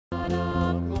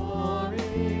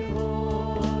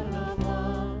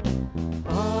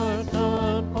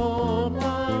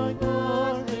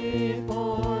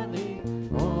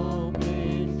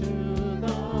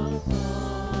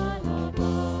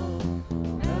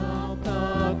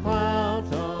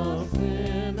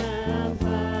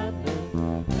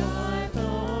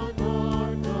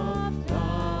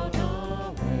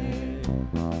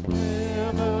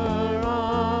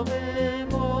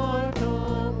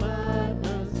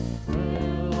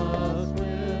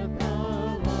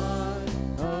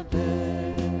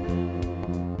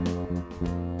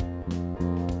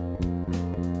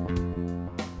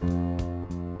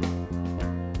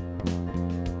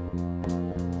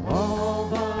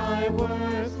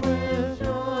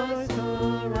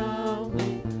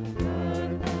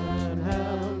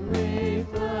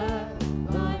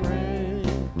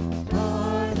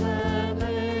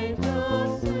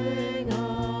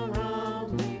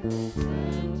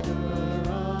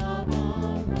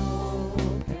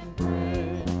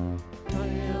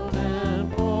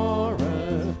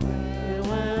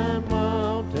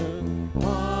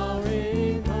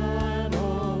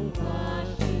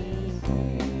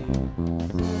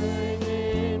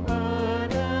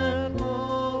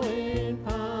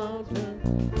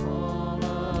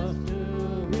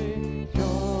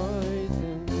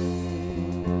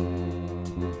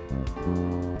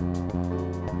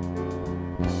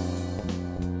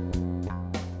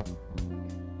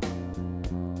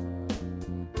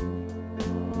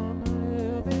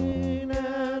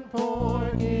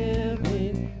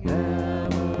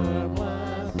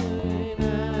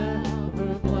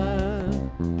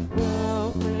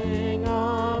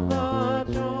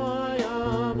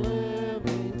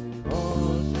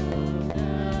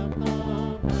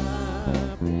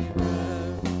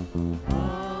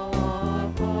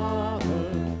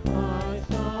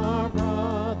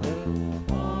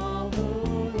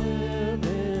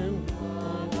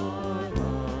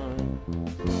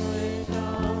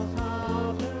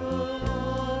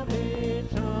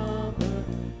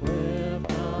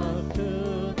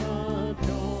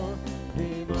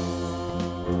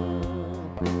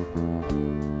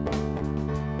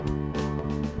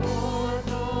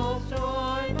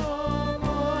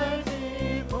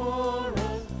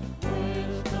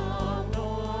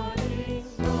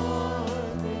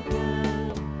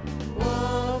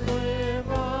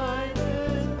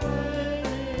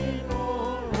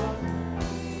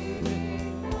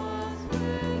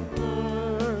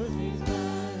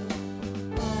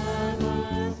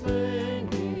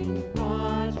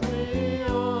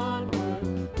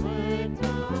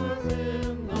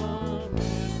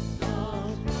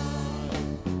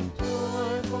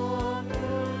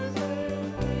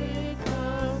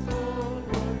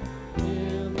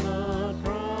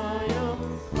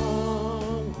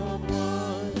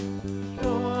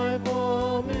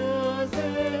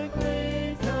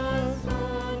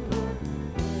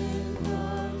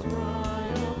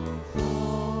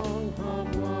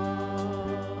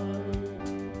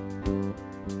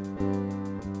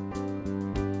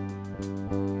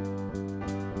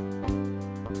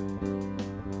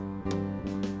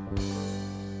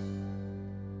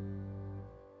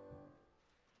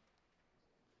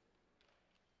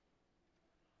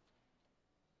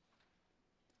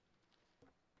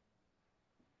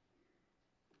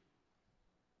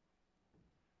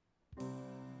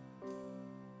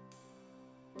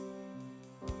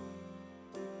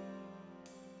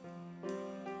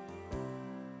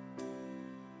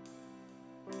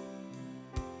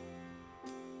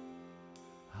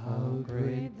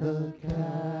great the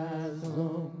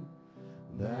chasm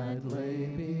that lay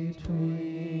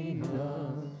between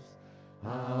us,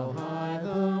 how high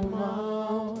the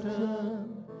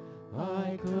mountain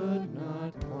I could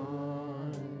not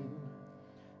climb.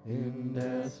 In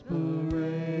desperation,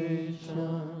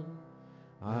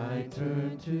 I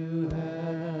turned to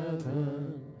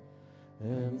heaven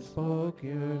and spoke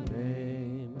your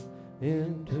name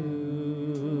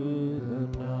into the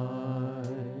night.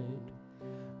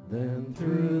 Then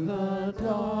through the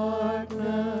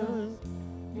darkness,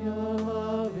 your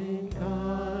loving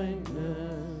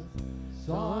kindness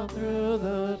saw through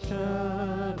the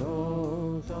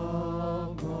shadows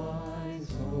of my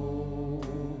soul.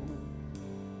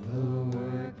 The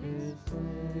work is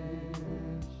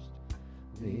finished,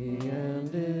 the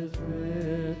end is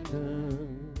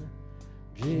written.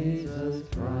 Jesus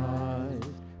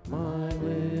Christ, my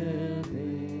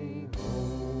living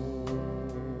hope.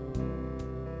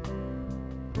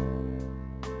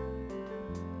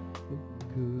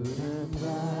 Who could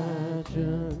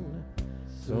imagine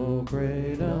so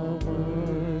great a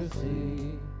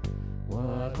mercy?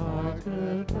 What heart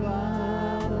could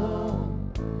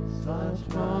fathom such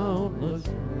boundless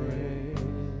grace?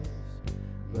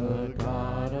 The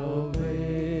God of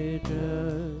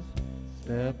ages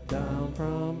stepped down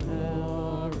from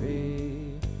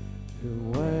glory to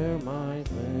wear my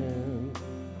sin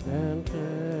and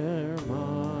bear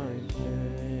my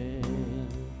shame.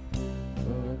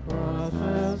 The cross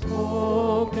has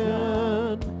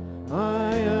spoken,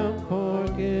 I am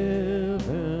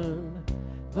forgiven.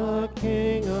 The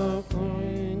King of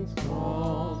Kings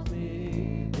calls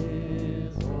me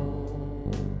his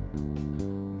own.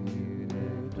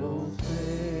 Beautiful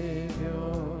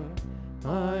Savior,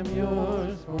 I'm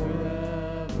yours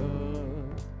forever.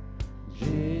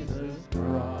 Jesus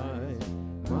Christ,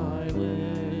 my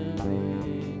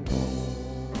living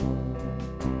hope.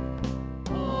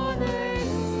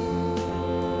 Hallelujah,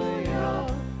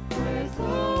 praise the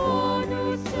one who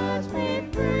sets me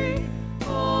free.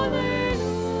 Hallelujah,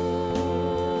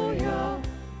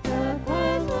 death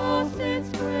has lost its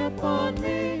grip on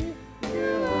me. You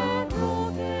have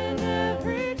broken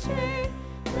every chain.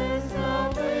 There's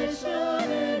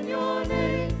salvation in your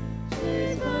name,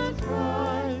 Jesus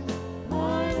Christ,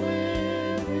 my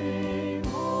living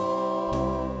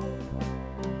hope.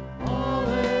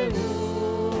 Hallelujah,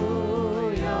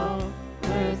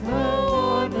 praise the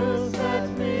one who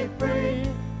sets me free.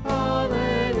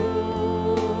 Hallelujah,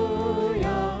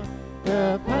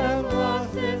 death has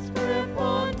lost its grip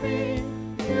on me.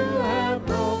 You have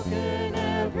broken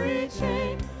every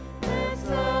chain. There's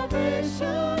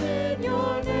salvation in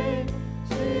your name,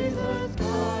 Jesus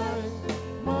Christ,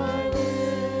 my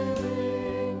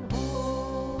living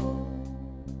hope.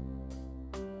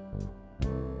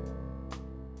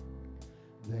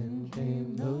 Then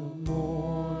came the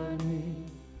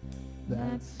morning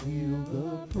that sealed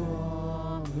the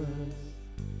promise.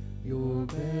 Your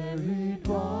buried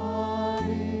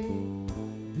body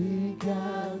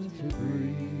began to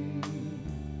breathe.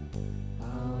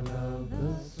 Out of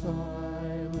the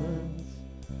silence,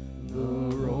 the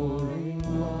roaring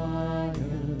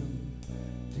lion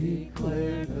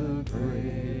declared the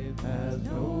grave has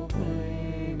no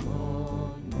claim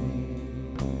on me.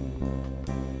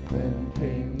 Then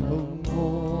came the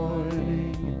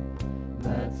morning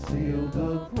that sealed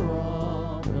the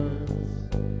promise.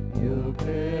 Your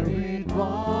buried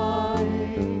body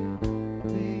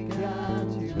began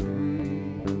to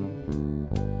breathe.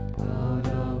 Out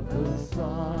of the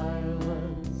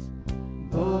silence,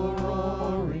 the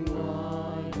roaring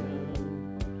lion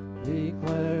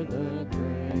declared the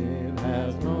grave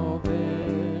has no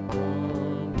grip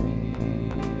on me.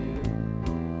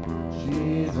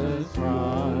 Jesus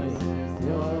Christ,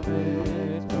 your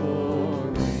victory.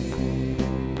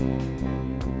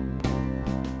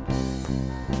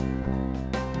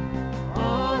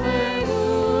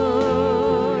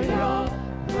 Hallelujah,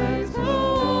 praise the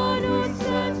one who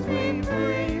sets me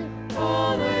free.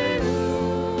 Hallelujah,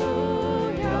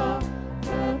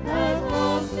 death has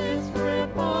lost its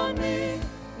grip on me.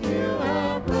 You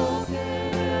have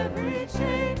broken every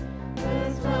chain.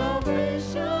 There's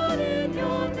salvation in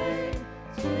your name,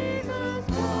 Jesus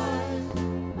Christ,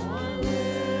 my living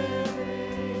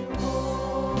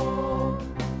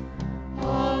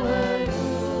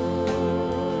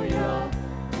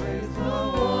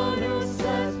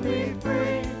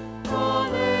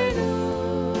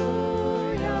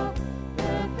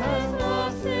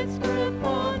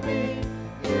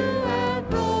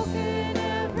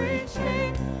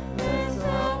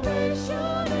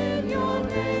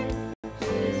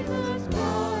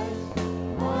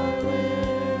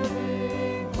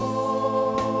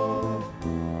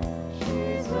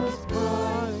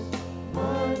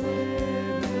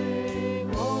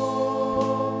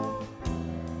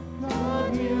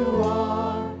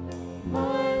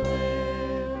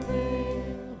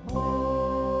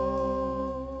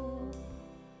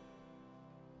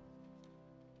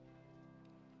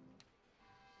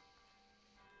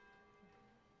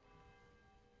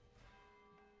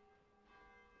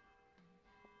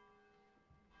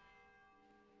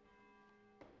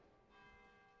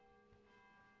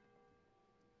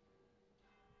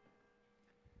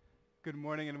Good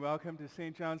morning and welcome to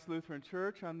St. John's Lutheran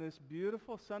Church on this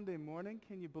beautiful Sunday morning.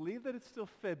 Can you believe that it's still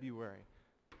February?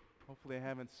 Hopefully I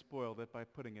haven't spoiled it by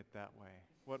putting it that way.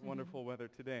 What wonderful weather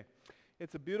today.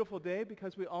 It's a beautiful day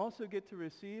because we also get to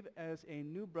receive as a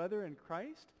new brother in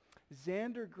Christ,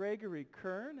 Xander Gregory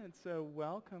Kern, and so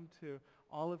welcome to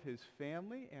all of his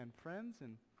family and friends,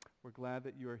 and we're glad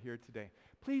that you are here today.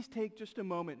 Please take just a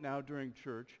moment now during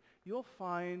church. You'll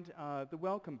find the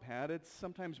welcome pad. It's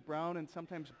sometimes brown and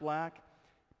sometimes black.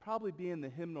 Probably be in the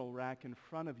hymnal rack in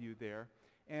front of you there.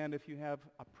 And if you have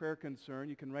a prayer concern,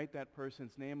 you can write that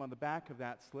person's name on the back of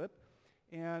that slip.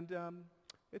 And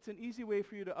it's an easy way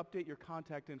for you to update your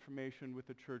contact information with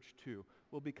the church too.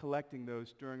 We'll be collecting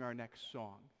those during our next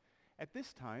song. At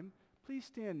this time, please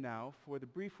stand now for the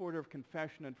brief order of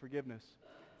confession and forgiveness.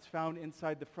 It's found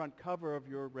inside the front cover of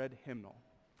your red hymnal.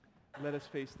 Let us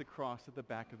face the cross at the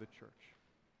back of the church.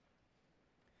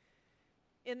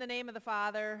 In the name of the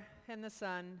Father, and the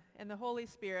Son, and the Holy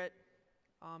Spirit,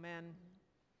 amen.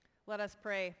 Let us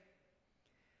pray.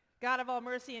 God of all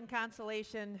mercy and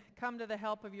consolation, come to the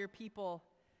help of your people,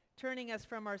 turning us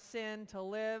from our sin to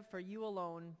live for you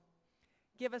alone.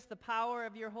 Give us the power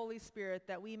of your Holy Spirit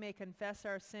that we may confess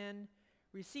our sin,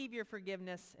 receive your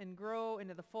forgiveness, and grow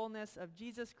into the fullness of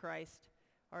Jesus Christ,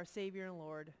 our Savior and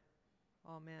Lord.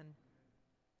 Amen.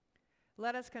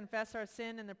 Let us confess our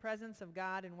sin in the presence of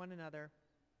God and one another.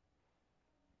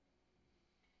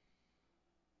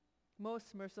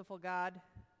 Most merciful God,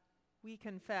 we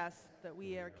confess that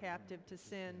we are captive to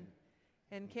sin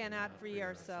and cannot free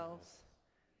ourselves.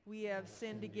 We have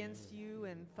sinned against you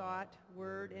in thought,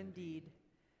 word, and deed,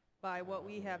 by what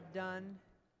we have done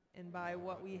and by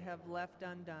what we have left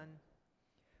undone.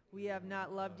 We have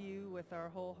not loved you with our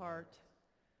whole heart.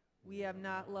 We have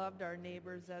not loved our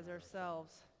neighbors as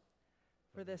ourselves.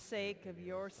 For the sake of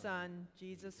your Son,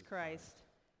 Jesus Christ,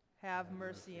 have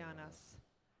mercy on us.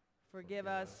 Forgive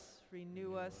us,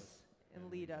 renew us,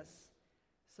 and lead us,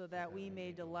 so that we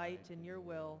may delight in your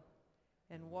will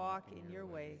and walk in your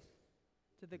ways,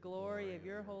 to the glory of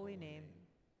your holy name.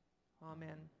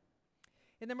 Amen.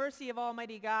 In the mercy of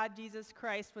Almighty God, Jesus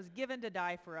Christ was given to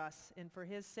die for us, and for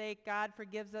his sake, God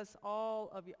forgives us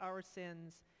all of our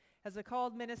sins. As a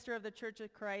called minister of the Church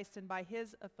of Christ, and by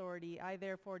his authority, I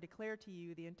therefore declare to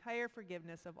you the entire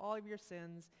forgiveness of all of your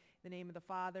sins, in the name of the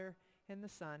Father, and the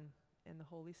Son, and the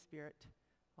Holy Spirit.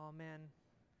 Amen.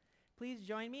 Please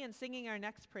join me in singing our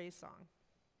next praise song.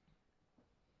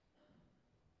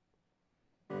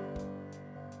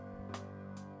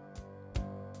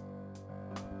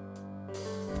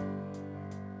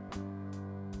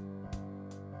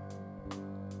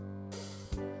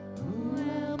 Who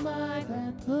am I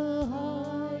that the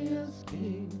highest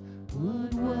King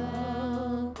would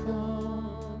welcome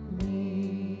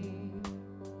me?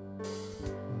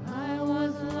 I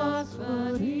was lost,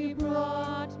 but he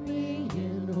brought me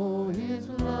in. Oh, his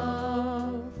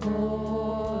love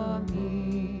for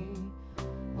me.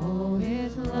 Oh,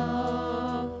 his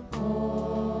love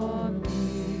for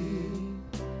me.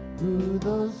 Who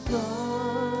the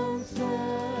Son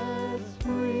sets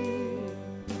free,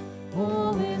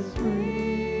 all is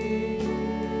free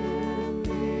in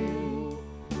me.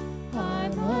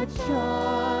 I'm a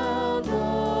child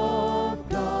of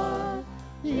God,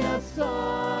 yes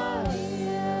I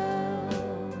am.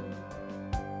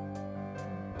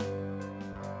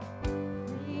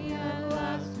 Free at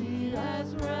last he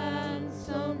has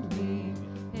ransomed me,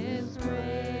 his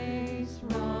grace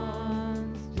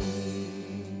runs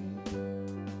deep.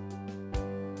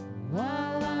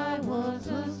 While I was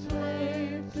a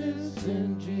slave to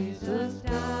sin, Jesus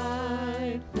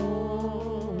died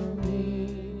for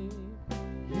me.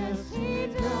 Yes, he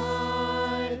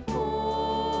died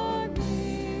for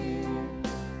me.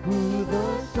 Who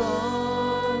the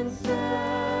Son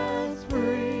sets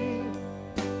free,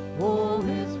 all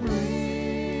is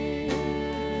free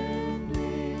in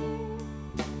me.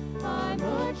 I'm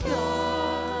a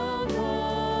child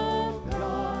of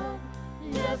God,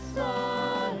 yes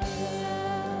I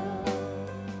am.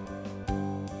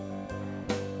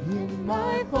 In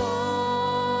my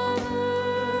Father's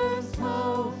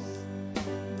house,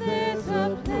 there's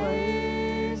a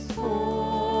place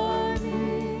for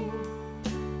me.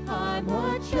 I'm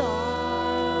a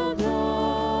child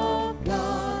of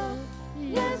God,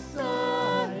 yes I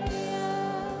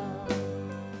am.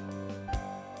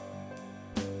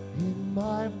 In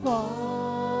my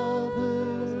Father's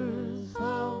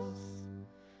house,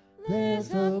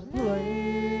 there's a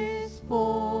place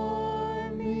for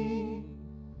me.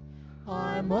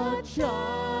 I'm a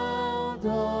child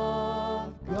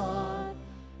of God,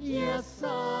 yes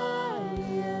I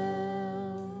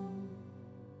am.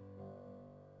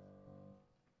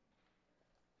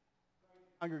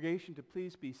 Congregation to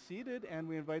please be seated, and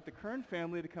we invite the Kern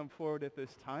family to come forward at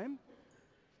this time.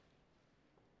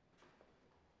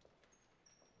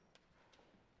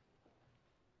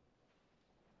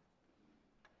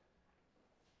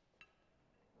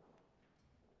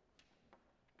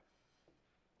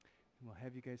 We'll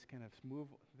have you guys kind of move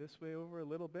this way over a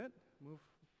little bit. Move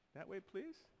that way,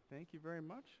 please. Thank you very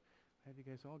much. Have you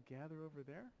guys all gather over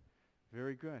there?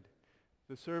 Very good.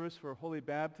 The service for Holy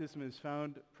Baptism is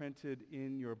found printed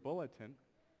in your bulletin.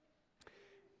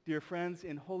 Dear friends,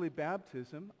 in Holy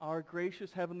Baptism, our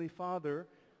gracious Heavenly Father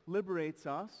liberates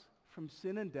us from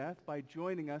sin and death by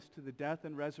joining us to the death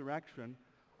and resurrection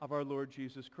of our Lord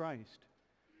Jesus Christ.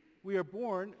 We are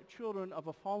born children of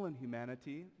a fallen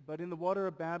humanity, but in the water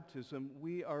of baptism,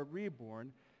 we are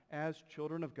reborn as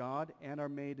children of God and are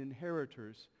made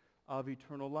inheritors of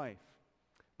eternal life.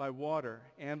 By water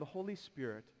and the Holy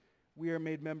Spirit, we are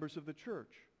made members of the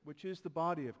church, which is the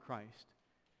body of Christ.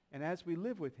 And as we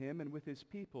live with him and with his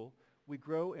people, we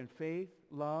grow in faith,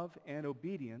 love, and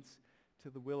obedience to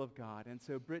the will of God. And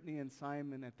so Brittany and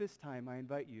Simon, at this time, I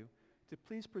invite you to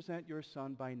please present your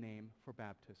son by name for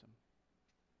baptism.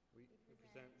 We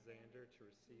present Xander to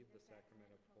receive the sacrament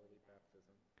of holy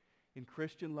baptism. In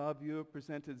Christian love, you have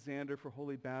presented Xander for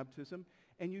holy baptism,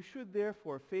 and you should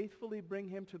therefore faithfully bring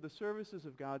him to the services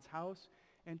of God's house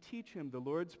and teach him the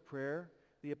Lord's Prayer,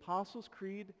 the Apostles'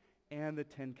 Creed, and the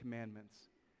Ten Commandments.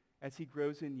 As he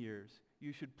grows in years,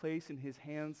 you should place in his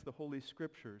hands the Holy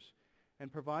Scriptures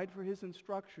and provide for his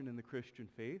instruction in the Christian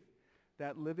faith,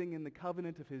 that living in the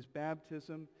covenant of his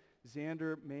baptism,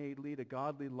 Xander may lead a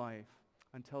godly life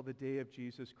until the day of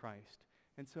Jesus Christ.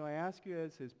 And so I ask you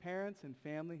as his parents and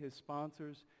family, his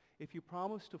sponsors, if you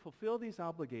promise to fulfill these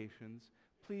obligations,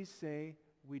 please say,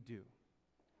 "We do."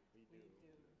 We do.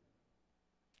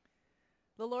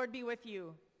 The Lord be with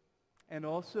you. And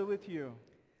also with you.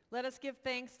 Let us give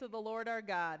thanks to the Lord our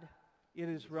God. It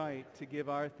is right to give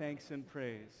our thanks and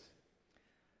praise.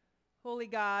 Holy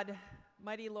God,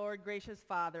 mighty Lord, gracious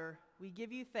Father, we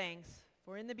give you thanks,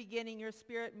 for in the beginning your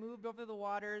Spirit moved over the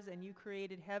waters and you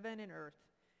created heaven and earth.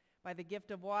 By the gift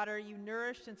of water you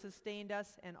nourished and sustained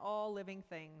us and all living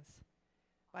things.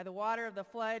 By the water of the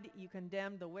flood you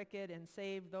condemned the wicked and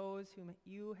saved those whom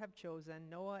you have chosen,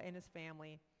 Noah and his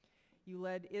family. You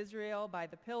led Israel by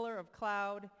the pillar of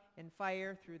cloud and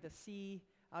fire through the sea,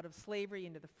 out of slavery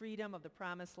into the freedom of the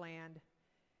promised land.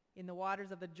 In the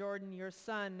waters of the Jordan, your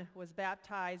Son was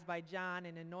baptized by John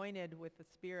and anointed with the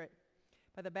Spirit.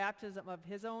 By the baptism of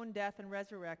his own death and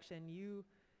resurrection,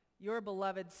 your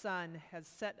beloved Son has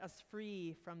set us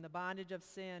free from the bondage of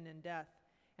sin and death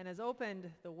and has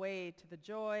opened the way to the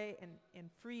joy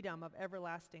and freedom of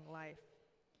everlasting life.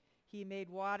 He made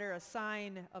water a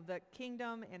sign of the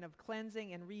kingdom and of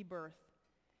cleansing and rebirth.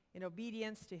 In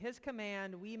obedience to his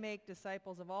command, we make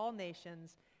disciples of all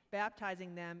nations,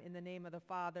 baptizing them in the name of the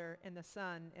Father and the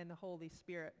Son and the Holy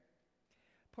Spirit.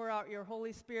 Pour out your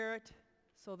Holy Spirit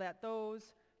so that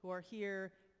those who are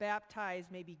here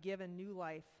baptized may be given new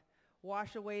life.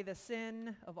 Wash away the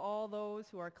sin of all those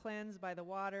who are cleansed by the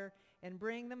water and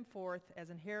bring them forth as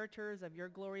inheritors of your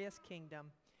glorious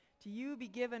kingdom. To you be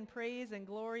given praise and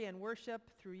glory and worship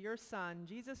through your Son,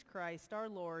 Jesus Christ, our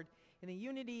Lord, in the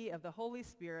unity of the Holy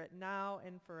Spirit, now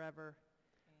and forever.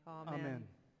 Amen. Amen.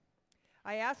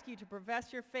 I ask you to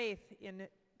profess your faith in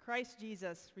Christ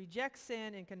Jesus, reject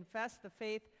sin, and confess the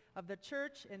faith of the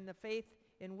church and the faith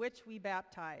in which we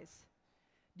baptize.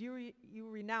 Do you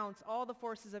renounce all the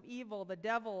forces of evil, the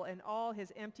devil, and all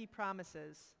his empty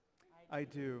promises? I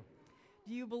do.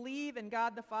 Do you believe in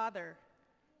God the Father?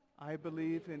 I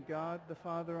believe in God the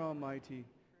Father Almighty,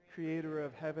 creator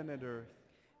of heaven and earth.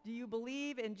 Do you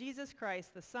believe in Jesus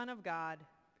Christ, the Son of God?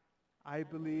 I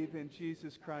believe in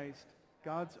Jesus Christ,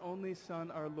 God's only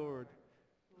Son, our Lord,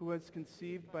 who was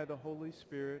conceived by the Holy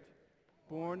Spirit,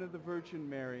 born of the Virgin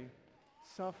Mary,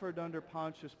 suffered under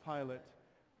Pontius Pilate,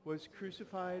 was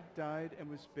crucified, died, and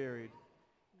was buried.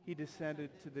 He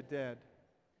descended to the dead.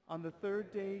 On the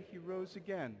third day he rose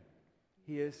again.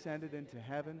 He ascended into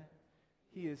heaven.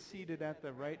 He is seated at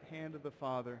the right hand of the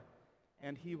Father,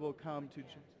 and he will come to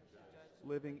judge the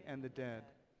living and the dead.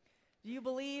 Do you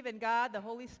believe in God the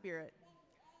Holy Spirit?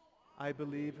 I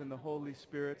believe in the Holy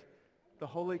Spirit, the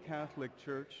Holy Catholic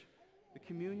Church, the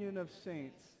communion of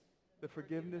saints, the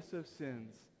forgiveness of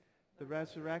sins, the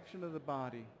resurrection of the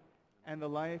body, and the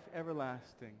life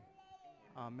everlasting.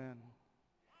 Amen.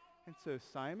 And so,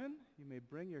 Simon, you may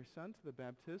bring your son to the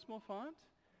baptismal font,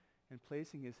 and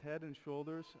placing his head and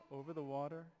shoulders over the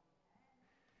water.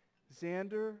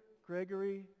 Xander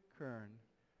Gregory Kern,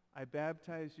 I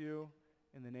baptize you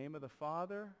in the name of the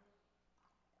Father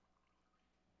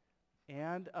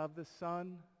and of the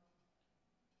Son,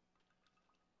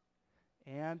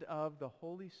 and of the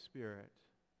Holy Spirit.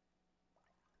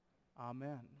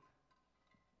 Amen.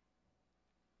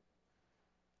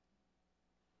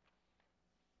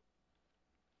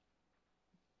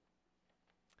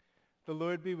 The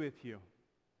Lord be with you.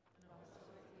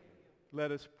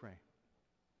 Let us pray.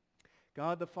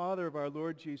 God, the Father of our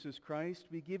Lord Jesus Christ,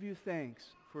 we give you thanks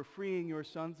for freeing your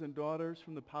sons and daughters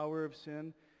from the power of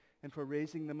sin and for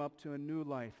raising them up to a new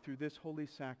life through this holy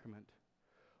sacrament.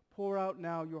 Pour out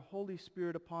now your Holy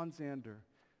Spirit upon Xander,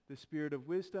 the spirit of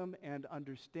wisdom and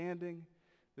understanding,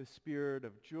 the spirit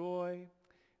of joy,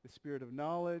 the spirit of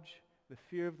knowledge, the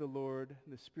fear of the Lord,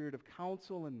 and the spirit of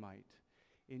counsel and might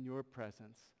in your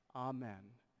presence. Amen.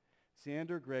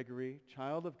 Xander Gregory,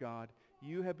 child of God,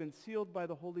 you have been sealed by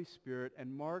the Holy Spirit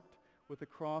and marked with the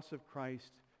cross of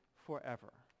Christ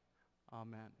forever.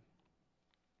 Amen.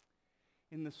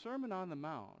 In the Sermon on the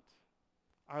Mount,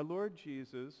 our Lord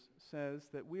Jesus says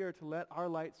that we are to let our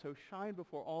light so shine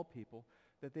before all people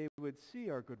that they would see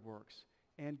our good works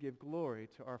and give glory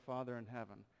to our Father in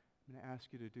heaven. I'm going to ask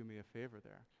you to do me a favor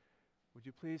there. Would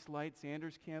you please light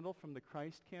Xander's candle from the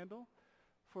Christ candle?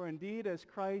 For indeed, as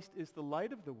Christ is the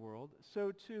light of the world,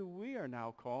 so too we are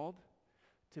now called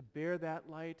to bear that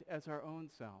light as our own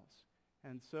selves.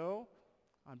 And so,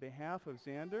 on behalf of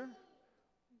Xander,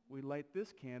 we light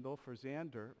this candle for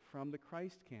Xander from the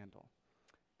Christ candle.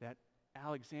 That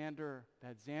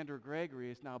Xander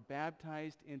Gregory is now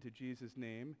baptized into Jesus'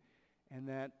 name, and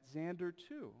that Xander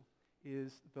too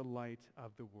is the light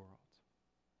of the world.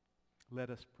 Let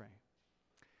us pray.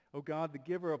 O God, the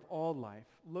giver of all life,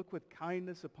 look with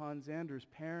kindness upon Xander's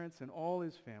parents and all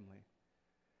his family.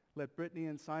 Let Brittany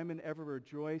and Simon ever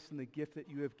rejoice in the gift that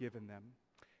you have given them,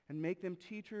 and make them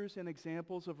teachers and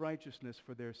examples of righteousness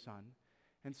for their son,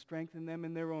 and strengthen them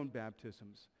in their own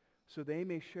baptisms, so they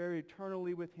may share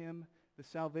eternally with him the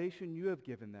salvation you have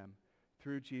given them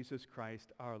through Jesus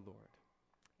Christ our Lord.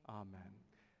 Amen.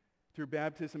 Through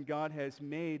baptism, God has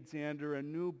made Xander a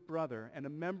new brother and a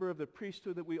member of the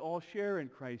priesthood that we all share in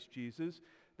Christ Jesus,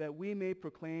 that we may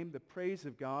proclaim the praise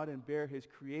of God and bear his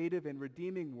creative and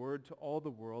redeeming word to all the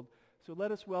world. So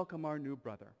let us welcome our new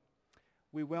brother.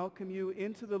 We welcome you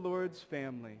into the Lord's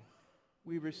family.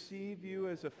 We receive you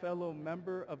as a fellow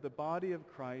member of the body of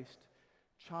Christ,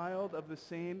 child of the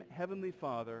same heavenly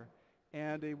Father,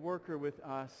 and a worker with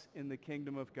us in the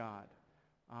kingdom of God.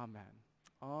 Amen.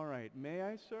 All right. May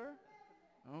I, sir?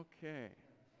 Okay.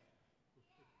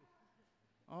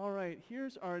 All right.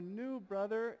 Here's our new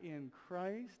brother in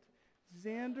Christ,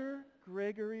 Xander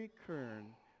Gregory Kern.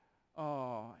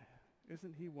 Oh,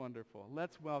 isn't he wonderful?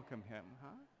 Let's welcome him, huh?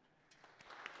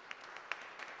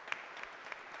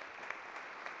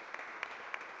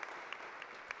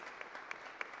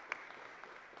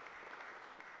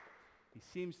 He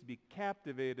seems to be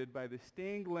captivated by the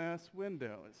stained glass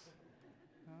windows.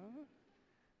 Huh?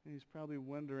 And he's probably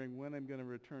wondering when I'm going to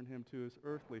return him to his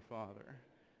earthly father.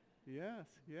 Yes,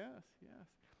 yes, yes.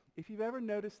 If you've ever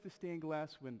noticed the stained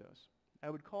glass windows,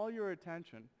 I would call your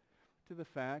attention to the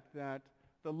fact that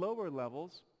the lower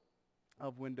levels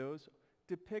of windows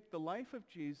depict the life of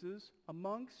Jesus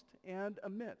amongst and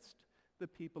amidst the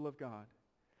people of God.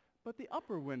 But the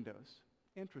upper windows,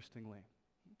 interestingly,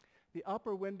 the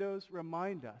upper windows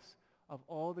remind us of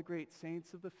all the great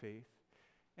saints of the faith,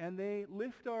 and they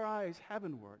lift our eyes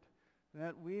heavenward,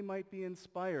 that we might be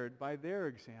inspired by their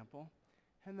example,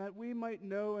 and that we might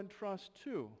know and trust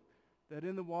too that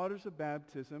in the waters of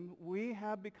baptism we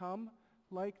have become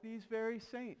like these very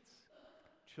saints,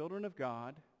 children of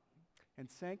God, and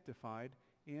sanctified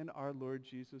in our Lord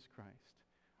Jesus Christ.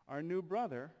 Our new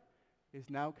brother is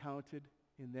now counted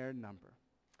in their number.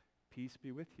 Peace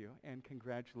be with you, and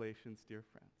congratulations, dear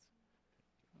friends.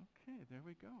 Okay, there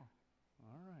we go.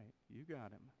 All right, you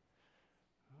got him.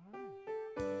 All right.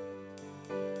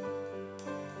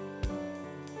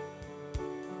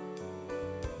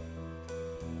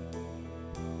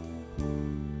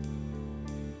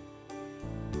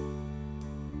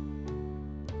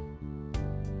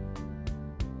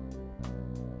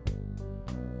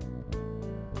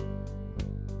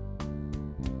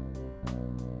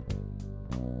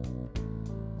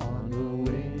 On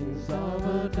the wings of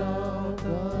a dove,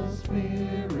 the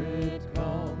Spirit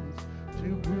comes to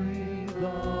breathe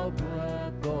the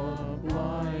breath of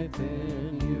life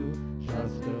in you,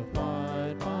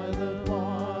 justified by the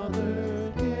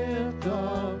Father's gift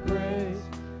of grace.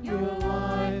 Your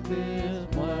life is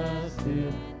blessed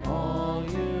in all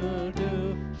you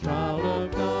do. Child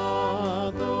of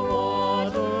God, the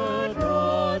water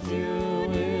draws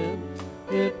you in.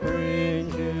 It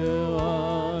brings you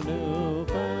a new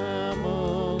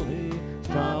family.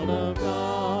 Child of God,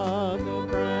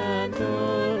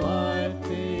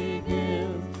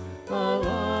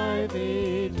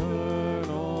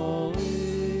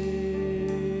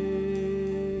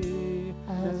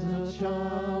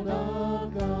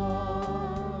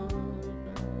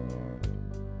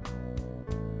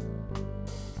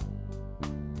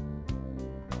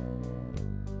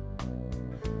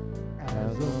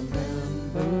 a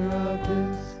member of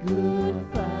this good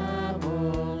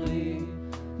family,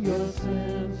 your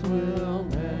sins will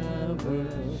never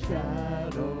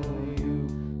shadow you.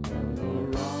 And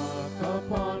the rock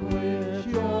upon which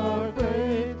your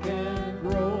faith can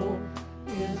grow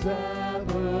is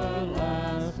everlasting,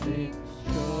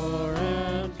 sure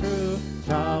and true.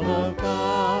 Child of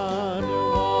God,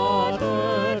 your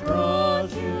water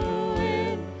draws you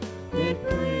in. It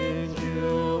brings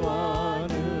you a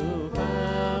new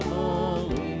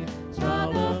family.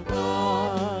 Child of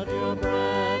God, your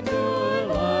brand new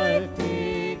life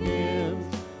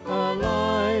begins, a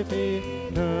life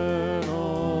eternally.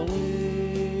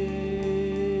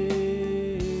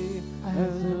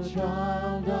 As a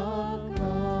child of God.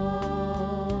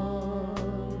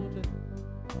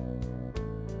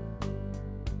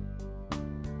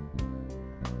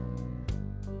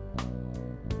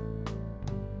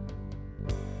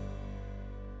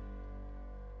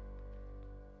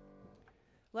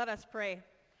 Let us pray.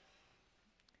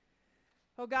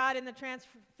 O God, in the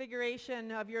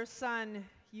transfiguration of your Son,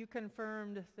 you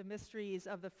confirmed the mysteries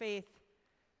of the faith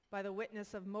by the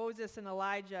witness of Moses and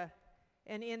Elijah,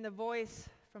 and in the voice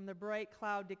from the bright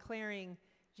cloud declaring,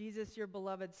 Jesus, your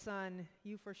beloved Son,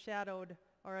 you foreshadowed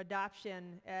our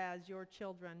adoption as your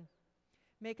children.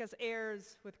 Make us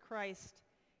heirs with Christ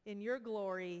in your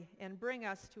glory and bring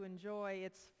us to enjoy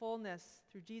its fullness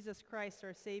through Jesus Christ,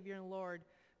 our Savior and Lord,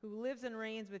 who lives and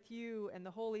reigns with you and the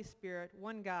Holy Spirit,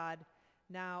 one God,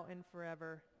 now and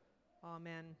forever.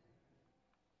 Amen.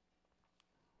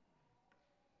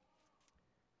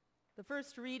 The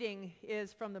first reading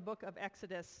is from the book of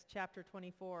Exodus, chapter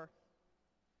 24.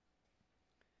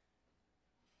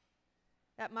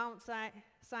 At Mount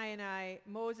Sinai,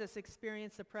 Moses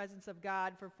experienced the presence of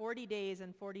God for 40 days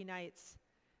and 40 nights.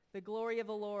 The glory of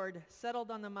the Lord settled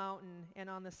on the mountain,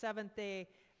 and on the seventh day,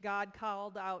 God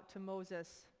called out to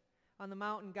Moses. On the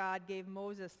mountain, God gave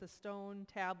Moses the stone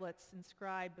tablets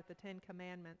inscribed with the 10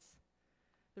 Commandments.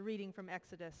 The reading from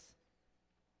Exodus.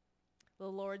 The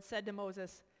Lord said to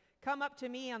Moses, "Come up to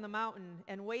me on the mountain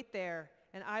and wait there,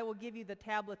 and I will give you the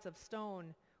tablets of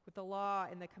stone with the law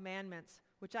and the commandments,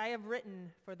 which I have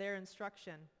written for their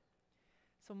instruction."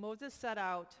 So Moses set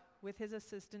out with his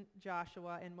assistant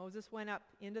Joshua, and Moses went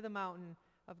up into the mountain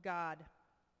of God.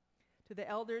 To the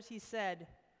elders he said,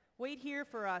 "Wait here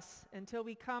for us until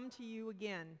we come to you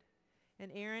again,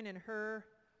 and Aaron and Hur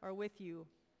are with you.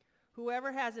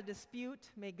 Whoever has a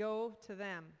dispute may go to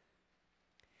them."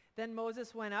 Then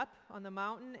Moses went up on the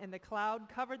mountain, and the cloud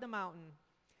covered the mountain.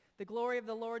 The glory of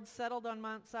the Lord settled on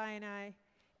Mount Sinai,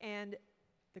 and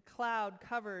the cloud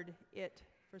covered it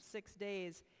for 6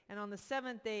 days. And on the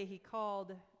seventh day he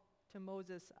called to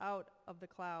Moses out of the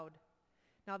cloud.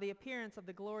 Now the appearance of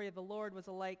the glory of the Lord was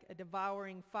like a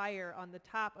devouring fire on the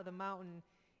top of the mountain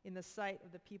in the sight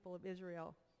of the people of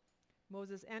Israel.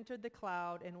 Moses entered the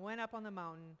cloud and went up on the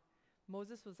mountain.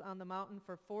 Moses was on the mountain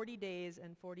for 40 days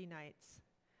and 40 nights.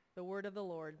 The word of the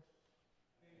Lord.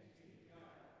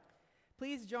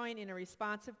 Please join in a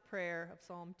responsive prayer of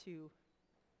Psalm 2.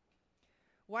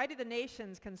 Why do the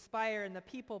nations conspire and the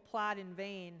people plot in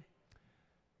vain?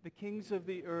 The kings of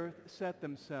the earth set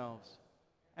themselves,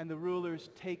 and the rulers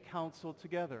take counsel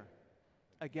together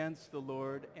against the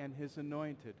Lord and his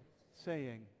anointed,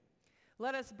 saying,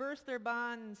 "Let us burst their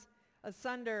bonds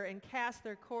asunder and cast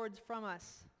their cords from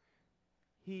us."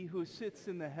 He who sits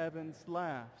in the heavens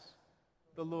laughs.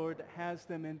 The Lord has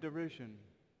them in derision.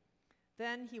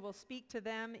 Then he will speak to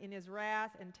them in his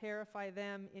wrath and terrify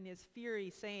them in his fury,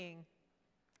 saying,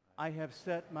 I have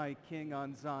set my king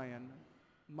on Zion,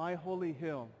 my holy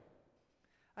hill.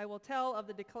 I will tell of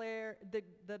the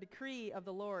decree of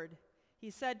the Lord. He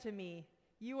said to me,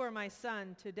 "You are my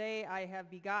son, today I have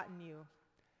begotten you."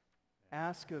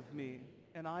 Ask of me,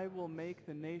 and I will make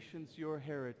the nations your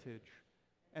heritage,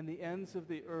 and the ends of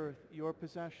the earth your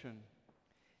possession.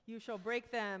 You shall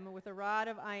break them with a rod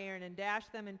of iron and dash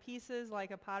them in pieces like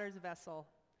a potter's vessel.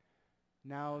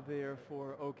 Now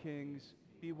therefore, O kings,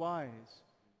 be wise.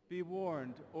 Be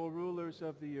warned, O rulers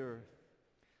of the earth.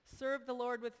 Serve the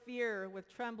Lord with fear, with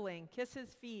trembling. Kiss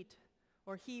his feet,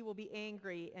 or he will be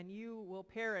angry, and you will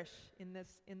perish in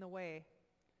the way.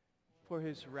 For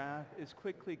his wrath is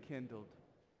quickly kindled.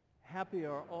 Happy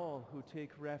are all who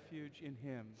take refuge in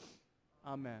him.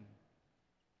 Amen.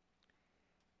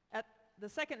 The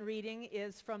second reading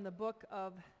is from the book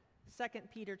of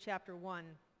 2 Peter chapter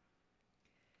 1.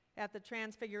 At the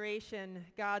Transfiguration,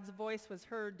 God's voice was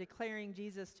heard declaring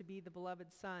Jesus to be the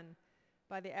beloved Son.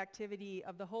 By the activity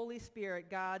of the Holy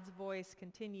Spirit, God's voice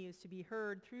continues to be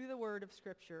heard through the word of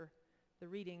Scripture. The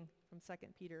reading from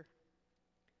 2 Peter.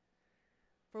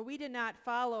 For we did not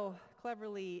follow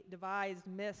cleverly devised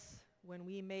myths when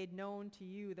we made known to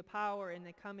you the power and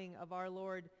the coming of our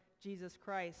Lord Jesus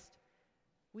Christ.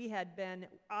 We had been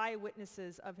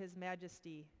eyewitnesses of his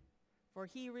majesty, for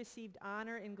he received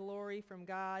honor and glory from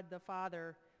God the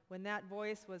Father when that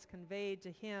voice was conveyed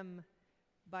to him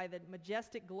by the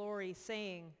majestic glory,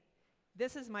 saying,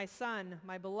 "This is my Son,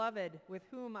 my beloved, with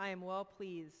whom I am well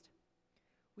pleased."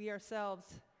 We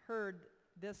ourselves heard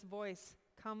this voice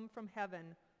come from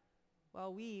heaven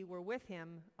while we were with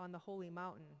him on the holy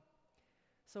mountain.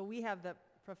 So we have the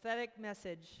prophetic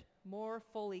message more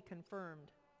fully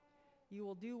confirmed. You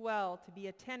will do well to be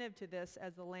attentive to this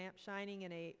as the lamp shining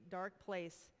in a dark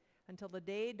place until the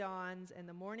day dawns and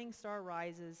the morning star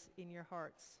rises in your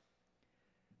hearts.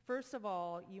 First of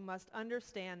all, you must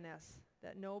understand this,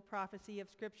 that no prophecy of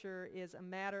Scripture is a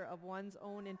matter of one's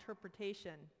own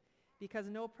interpretation, because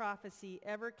no prophecy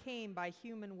ever came by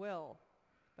human will,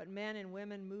 but men and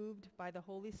women moved by the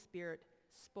Holy Spirit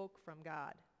spoke from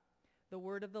God. The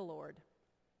word of the Lord.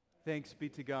 Thanks be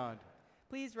to God.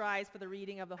 Please rise for the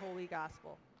reading of the Holy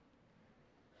Gospel.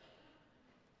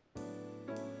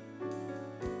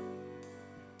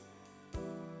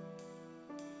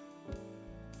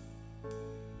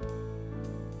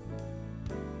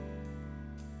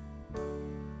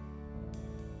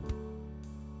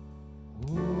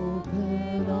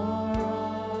 Open our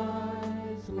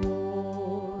eyes,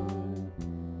 Lord.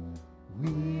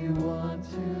 We want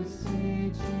to see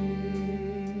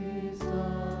Jesus,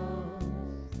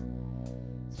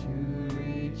 to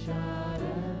reach out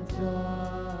and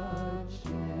touch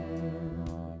him,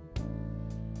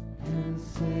 and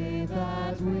say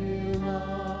that we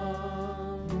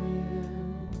love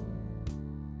him.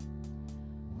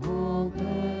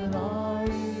 Open our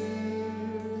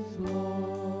ears,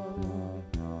 Lord,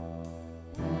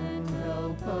 and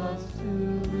help us to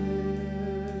listen.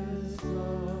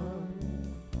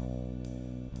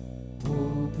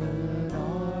 Open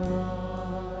our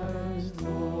eyes,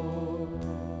 Lord.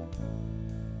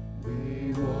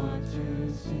 We want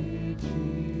to see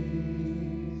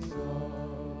Jesus.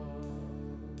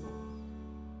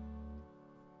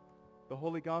 The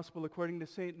Holy Gospel according to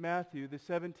St. Matthew, the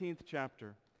 17th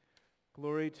chapter.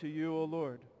 Glory to you, O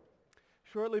Lord.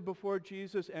 Shortly before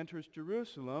Jesus enters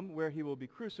Jerusalem, where he will be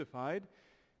crucified,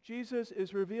 Jesus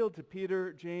is revealed to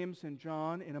Peter, James, and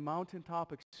John in a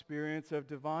mountaintop experience of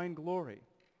divine glory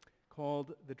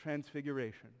called the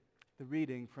Transfiguration. The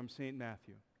reading from St.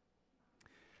 Matthew.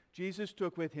 Jesus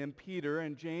took with him Peter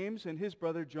and James and his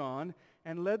brother John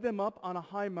and led them up on a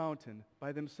high mountain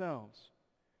by themselves.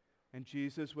 And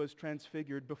Jesus was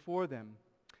transfigured before them,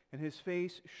 and his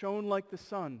face shone like the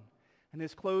sun, and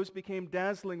his clothes became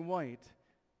dazzling white.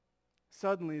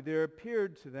 Suddenly there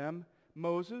appeared to them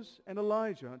Moses and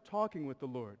Elijah talking with the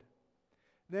Lord.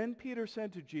 Then Peter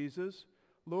said to Jesus,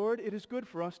 "Lord, it is good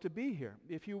for us to be here.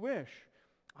 If you wish,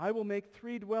 I will make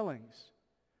 3 dwellings,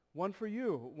 one for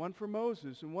you, one for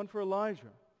Moses, and one for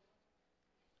Elijah."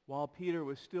 While Peter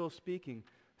was still speaking,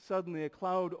 suddenly a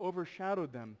cloud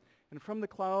overshadowed them, and from the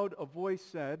cloud a voice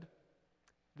said,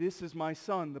 "This is my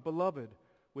Son, the beloved.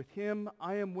 With him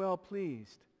I am well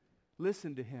pleased.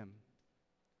 Listen to him."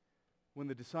 When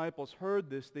the disciples heard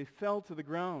this, they fell to the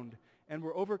ground and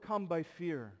were overcome by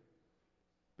fear.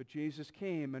 But Jesus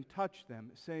came and touched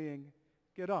them, saying,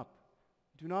 "Get up,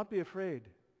 do not be afraid."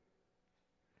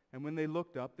 And when they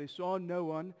looked up, they saw no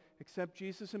one except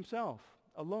Jesus himself,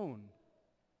 alone.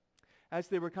 As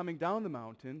they were coming down the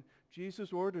mountain,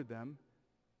 Jesus ordered them,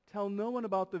 "Tell no one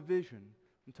about the vision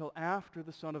until after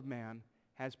the Son of Man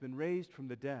has been raised from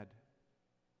the dead."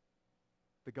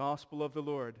 The Gospel of the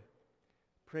Lord.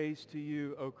 Praise to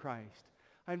you, O Christ.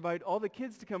 I invite all the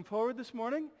kids to come forward this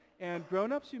morning, and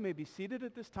grown-ups, you may be seated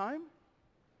at this time.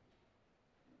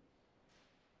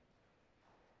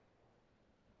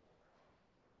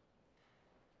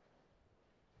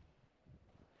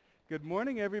 Good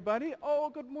morning, everybody. Oh,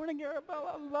 good morning,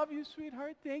 Arabella. I love you,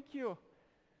 sweetheart. Thank you.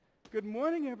 Good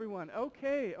morning, everyone.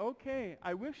 Okay.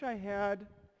 I wish I had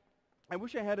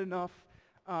enough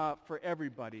for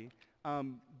everybody,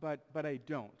 but I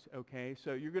don't, okay?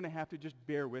 So you're going to have to just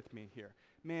bear with me here.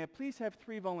 May I please have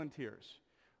 3 volunteers?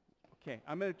 Okay,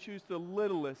 I'm going to choose the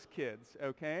littlest kids,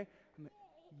 okay?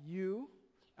 You,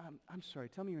 I'm sorry,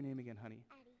 tell me your name again, honey.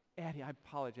 Addie, I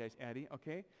apologize, Addie,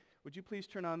 okay? Would you please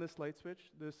turn on this light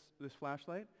switch, this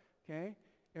flashlight, okay?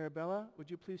 Arabella, would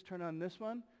you please turn on this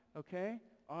one, okay?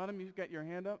 Autumn, you've got your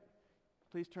hand up.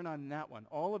 Please turn on that one.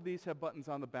 All of these have buttons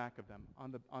on the back of them,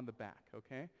 on the back,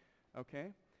 okay?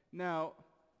 Okay? Now,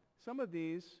 some of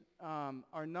these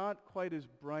are not quite as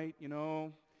bright, you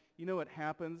know what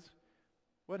happens?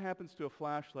 What happens to a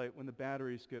flashlight when the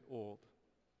batteries get old?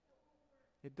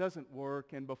 it doesn't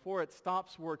work, and before it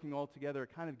stops working altogether, it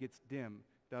kind of gets dim,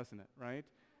 doesn't it, right?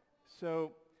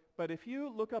 So, but if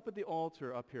you look up at the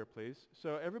altar up here, please.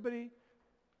 So everybody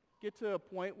get to a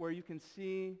point where you can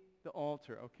see the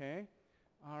altar, okay?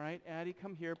 All right, Addie,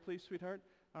 come here, please, sweetheart.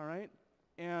 All right,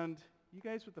 and you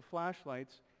guys with the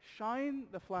flashlights, shine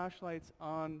the flashlights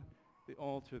on the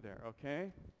altar there,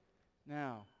 okay?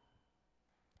 Now,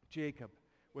 Jacob,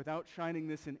 without shining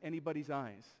this in anybody's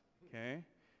eyes, okay?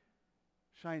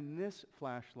 Shine this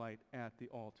flashlight at the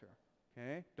altar,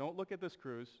 okay? Don't look at this,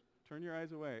 Cruz. Turn your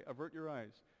eyes away. Avert your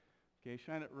eyes. Okay,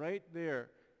 shine it right there.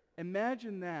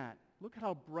 Imagine that. Look at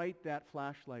how bright that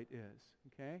flashlight is,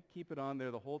 okay? Keep it on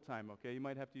there the whole time, okay? You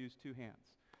might have to use two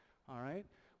hands, all right?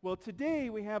 Well, today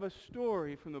we have a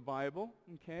story from the Bible,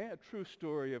 okay? A true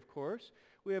story, of course.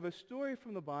 We have a story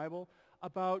from the Bible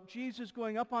about Jesus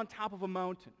going up on top of a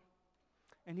mountain.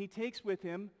 And he takes with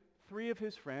him three of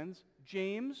his friends,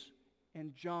 James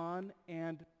and John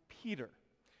and Peter.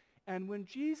 And when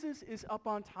Jesus is up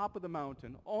on top of the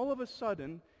mountain, all of a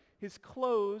sudden, his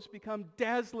clothes become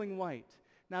dazzling white.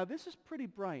 Now, this is pretty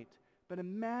bright, but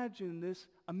imagine this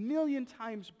 1,000,000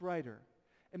 times brighter.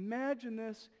 Imagine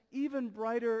this even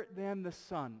brighter than the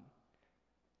sun.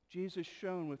 Jesus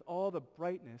shone with all the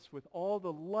brightness, with all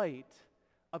the light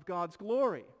of God's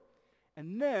glory.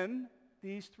 And then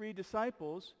these three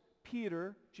disciples,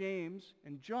 Peter, James,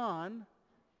 and John,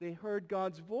 they heard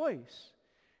God's voice.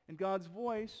 And God's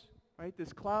voice, right,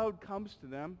 this cloud comes to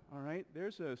them, all right?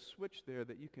 There's a switch there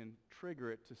that you can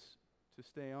trigger it to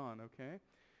stay on, okay?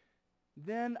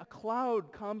 Then a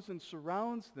cloud comes and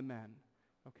surrounds the men,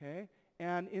 okay?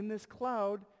 And in this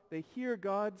cloud, they hear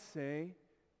God say,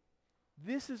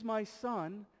 "This is my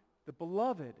Son, the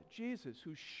beloved, Jesus,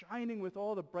 who's shining with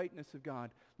all the brightness of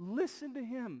God. Listen to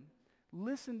him.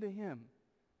 Listen to him."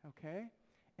 Okay?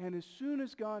 And as soon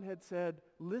as God had said,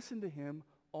 "Listen to him,"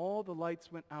 all the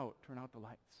lights went out. Turn out the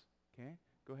lights. Okay?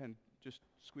 Go ahead and just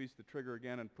squeeze the trigger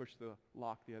again and push the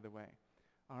lock the other way.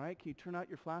 All right? Can you turn out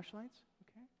your flashlights?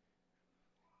 Okay?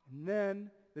 And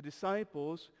then the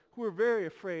disciples, who were very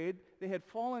afraid, they had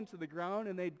fallen to the ground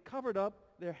and they'd covered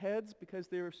up their heads because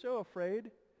they were so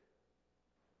afraid.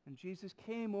 And Jesus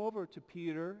came over to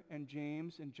Peter and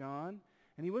James and John,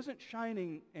 and he wasn't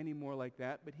shining anymore like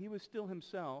that, but he was still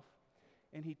himself.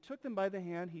 And he took them by the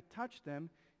hand, he touched them,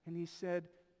 and he said,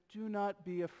 "Do not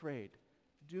be afraid.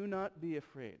 Do not be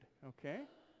afraid." Okay?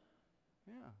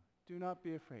 Yeah, do not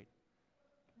be afraid.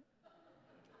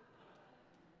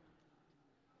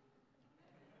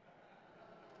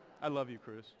 I love you,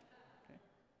 Cruz. Okay.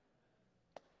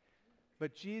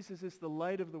 But Jesus is the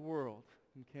light of the world.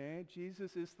 Okay?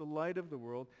 Jesus is the light of the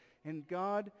world. And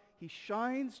God, he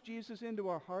shines Jesus into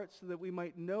our hearts so that we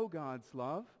might know God's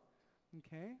love.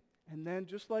 Okay? And then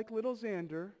just like little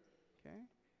Xander, okay,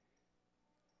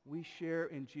 we share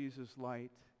in Jesus'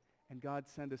 light. And God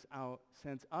sends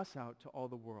us out to all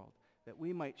the world that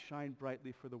we might shine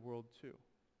brightly for the world too.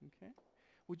 Okay?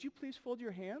 Would you please fold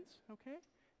your hands? Okay?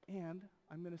 And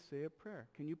I'm going to say a prayer.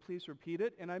 Can you please repeat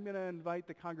it? And I'm going to invite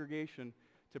the congregation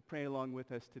to pray along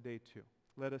with us today too.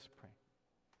 Let us pray.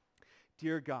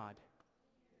 Dear God,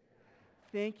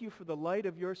 thank you for the light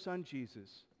of your Son,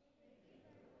 Jesus.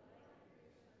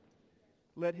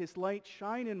 Let his light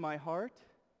shine in my heart.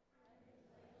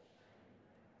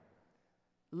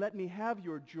 Let me have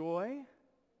your joy.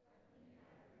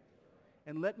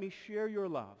 And let me share your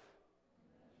love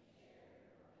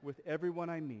with everyone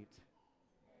I meet.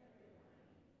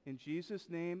 In Jesus'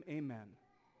 name, amen.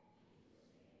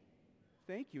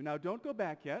 Thank you. Now, don't go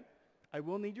back yet. I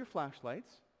will need your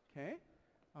flashlights. Okay?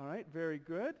 All right, very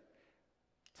good.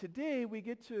 Today, we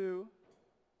get to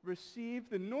receive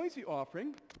the noisy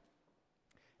offering.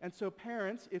 And so,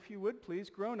 parents, if you would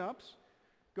please, grown-ups,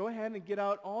 go ahead and get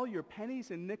out all your pennies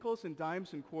and nickels and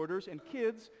dimes and quarters. And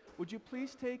kids, would you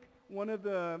please take one of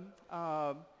the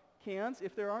cans?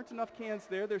 If there aren't enough cans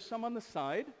there, there's some on the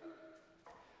side.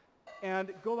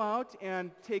 And go out and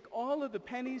take all of the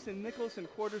pennies and nickels and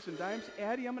quarters and dimes.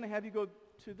 Addie, I'm going to have you go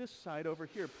to this side over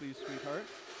here, please, sweetheart.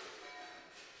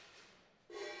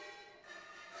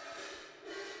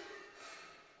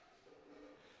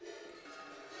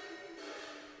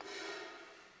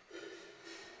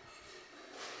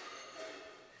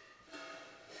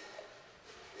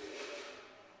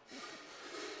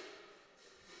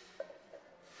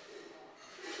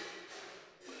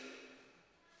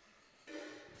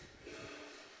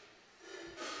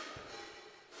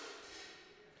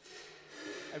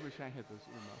 I wish I had those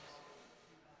earmuffs.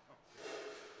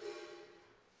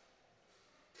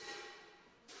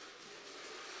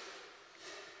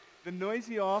 The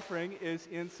noisy offering is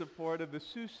in support of the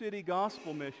Sioux City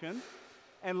Gospel Mission.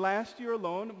 And last year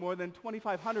alone, more than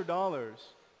 $2,500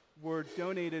 were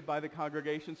donated by the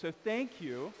congregation. So thank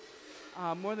you.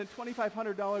 More than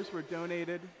 $2,500 were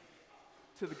donated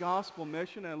to the gospel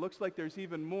mission, and it looks like there's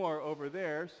even more over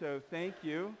there. So thank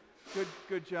you.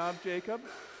 Good job, Jacob.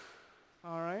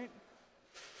 All right.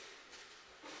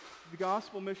 The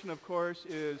gospel mission, of course,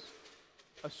 is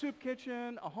a soup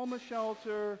kitchen, a homeless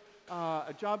shelter,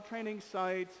 a job training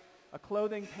site, a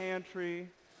clothing pantry,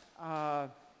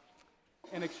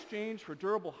 in exchange for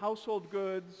durable household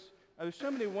goods. There's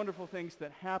so many wonderful things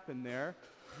that happen there.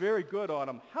 Very good,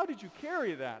 Autumn. How did you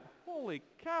carry that? Holy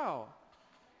cow.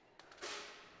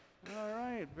 All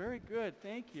right, very good.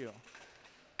 Thank you.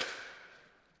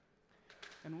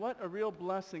 And what a real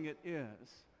blessing it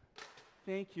is.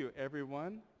 Thank you,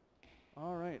 everyone.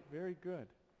 All right, very good.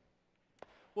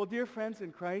 Well, dear friends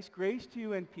in Christ, grace to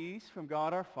you and peace from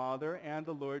God our Father and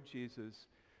the Lord Jesus,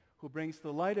 who brings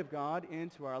the light of God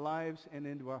into our lives and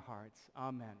into our hearts.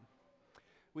 Amen.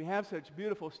 We have such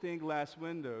beautiful stained glass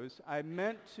windows. I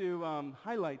meant to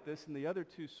highlight this in the other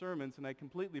two sermons, and I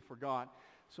completely forgot,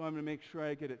 so I'm going to make sure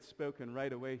I get it spoken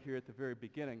right away here at the very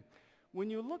beginning. When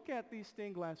you look at these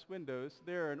stained glass windows,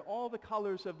 they're in all the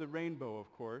colors of the rainbow,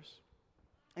 of course,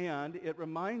 and it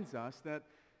reminds us that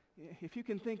if you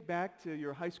can think back to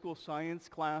your high school science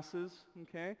classes,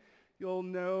 okay, you'll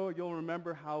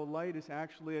remember how light is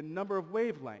actually a number of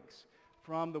wavelengths,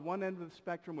 from the one end of the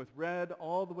spectrum with red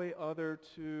all the way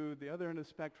to the other end of the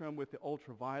spectrum with the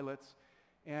ultraviolets.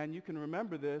 And you can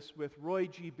remember this with Roy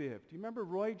G. Biv. Do you remember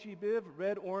Roy G. Biv?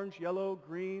 Red, orange, yellow,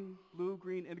 green, blue,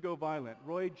 green, indigo, violet.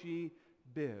 Roy G.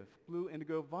 Biv, blue,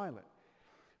 indigo, violet.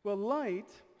 Well, light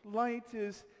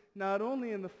is not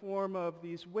only in the form of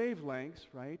these wavelengths,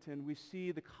 right? And we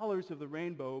see the colors of the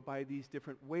rainbow by these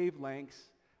different wavelengths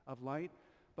of light,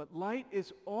 but light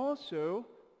is also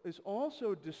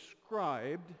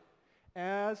described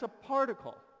as a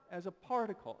particle, as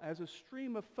a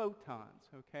stream of photons,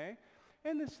 okay?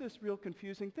 And this is this real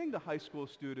confusing thing to high school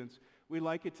students. We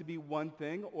like it to be one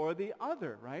thing or the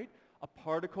other, right? A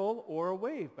particle or a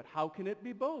wave, but how can it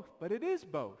be both? But it is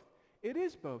both. It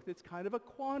is both. It's kind of a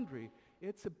quandary.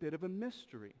 It's a bit of a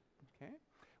mystery, okay?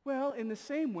 Well, in the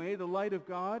same way, the light of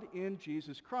God in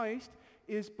Jesus Christ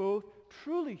is both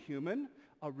truly human,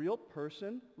 a real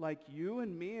person like you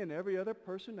and me and every other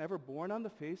person ever born on the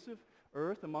face of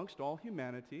earth amongst all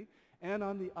humanity, and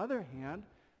on the other hand,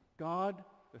 God,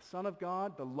 the Son of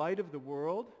God, the light of the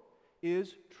world,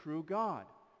 is true God,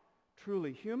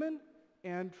 truly human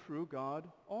and true God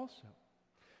also.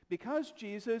 Because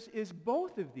Jesus is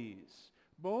both of these,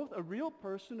 both a real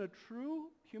person, a true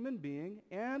human being,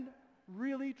 and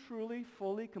really, truly,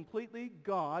 fully, completely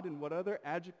God, and what other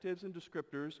adjectives and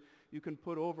descriptors you can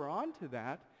put over onto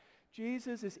that,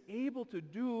 Jesus is able to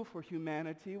do for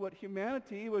humanity what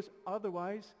humanity was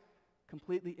otherwise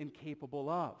completely incapable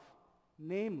of,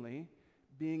 namely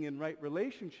being in right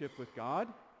relationship with God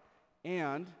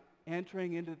and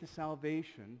entering into the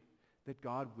salvation that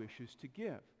God wishes to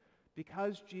give.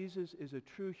 Because Jesus is a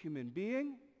true human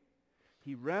being,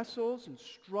 he wrestles and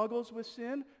struggles with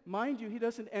sin. Mind you, he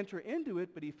doesn't enter into it,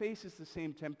 but he faces the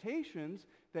same temptations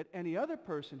that any other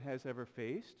person has ever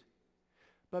faced.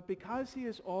 But because he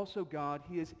is also God,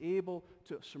 he is able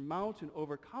to surmount and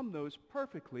overcome those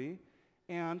perfectly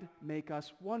and make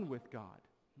us one with God.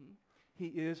 He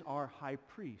is our high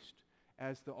priest,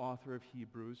 as the author of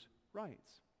Hebrews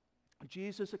writes.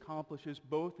 Jesus accomplishes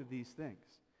both of these things.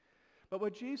 But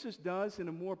what Jesus does in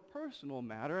a more personal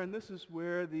matter, and this is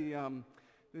where the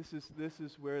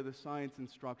science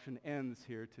instruction ends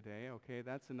here today, okay?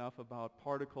 That's enough about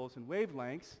particles and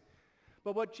wavelengths.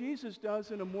 But what Jesus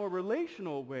does in a more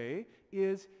relational way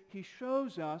is he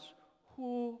shows us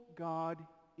who God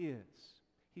is.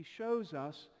 He shows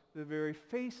us the very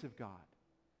face of God,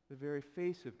 the very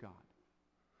face of God.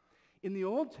 In the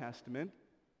Old Testament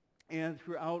and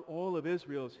throughout all of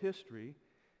Israel's history,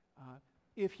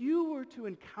 if you were to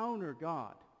encounter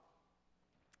God,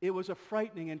 it was a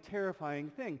frightening and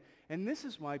terrifying thing. And this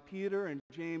is why Peter and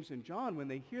James and John, when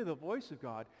they hear the voice of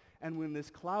God, and when this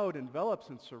cloud envelops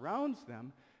and surrounds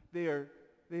them, they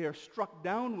are struck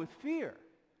down with fear.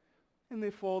 And they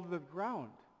fall to the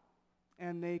ground.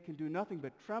 And they can do nothing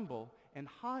but tremble and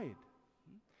hide.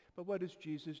 But what does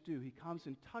Jesus do? He comes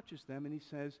and touches them and he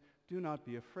says, "Do not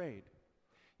be afraid."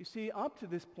 You see, up to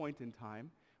this point in time,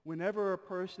 whenever a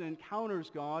person encounters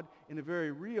God in a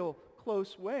very real,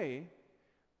 close way,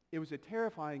 it was a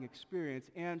terrifying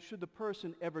experience. And should the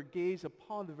person ever gaze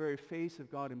upon the very face of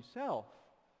God himself,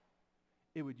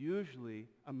 it would usually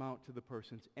amount to the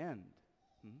person's end.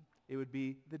 It would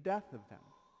be the death of them.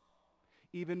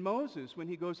 Even Moses, when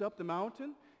he goes up the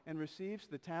mountain and receives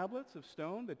the tablets of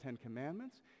stone, the 10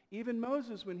 Commandments. Even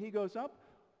Moses, when he goes up,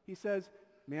 he says,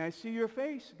 "May I see your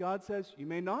face?" God says, "You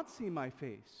may not see my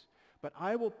face, but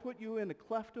I will put you in a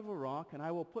cleft of a rock, and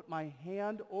I will put my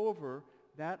hand over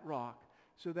that rock,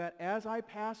 so that as I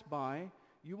pass by,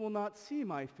 you will not see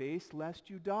my face, lest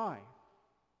you die.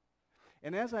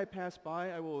 And as I pass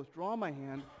by, I will withdraw my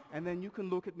hand, and then you can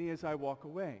look at me as I walk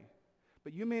away.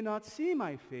 But you may not see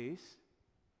my face,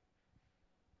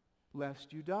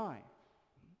 lest you die."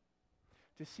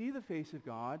 To see the face of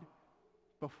God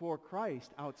before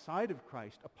Christ, outside of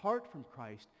Christ, apart from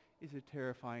Christ, is a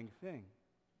terrifying thing.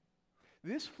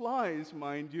 This flies,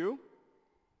 mind you,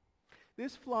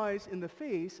 this flies in the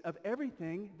face of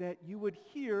everything that you would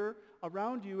hear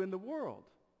around you in the world.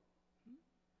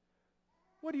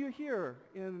 What do you hear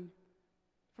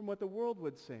from what the world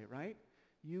would say, right?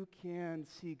 You can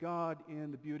see God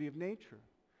in the beauty of nature.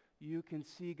 You can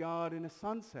see God in a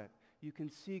sunset. You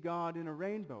can see God in a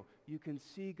rainbow. You can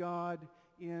see God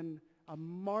in a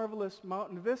marvelous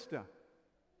mountain vista.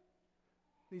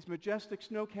 These majestic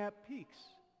snow-capped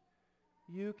peaks.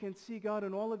 You can see God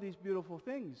in all of these beautiful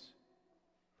things.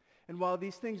 And while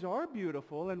these things are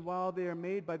beautiful, and while they are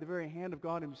made by the very hand of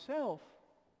God himself,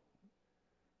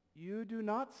 you do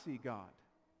not see God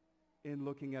in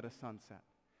looking at a sunset.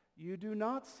 You do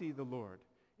not see the Lord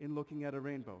in looking at a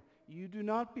rainbow. You do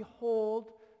not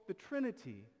behold the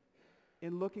Trinity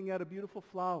in looking at a beautiful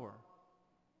flower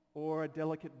or a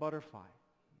delicate butterfly.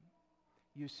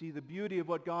 You see the beauty of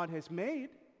what God has made.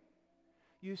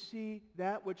 You see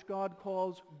that which God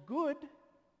calls good,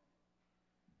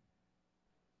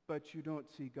 but you don't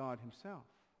see God himself.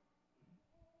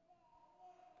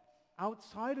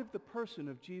 Outside of the person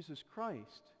of Jesus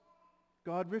Christ,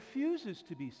 God refuses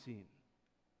to be seen.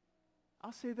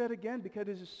 I'll say that again because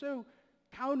it is so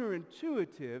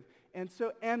counterintuitive and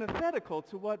so antithetical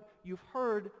to what you've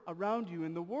heard around you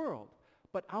in the world.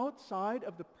 But outside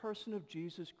of the person of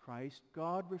Jesus Christ,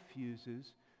 God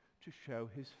refuses to show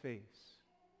his face.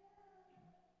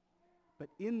 But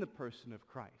in the person of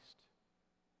Christ,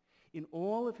 in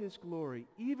all of his glory,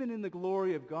 even in the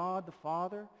glory of God the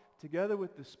Father, together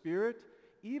with the Spirit,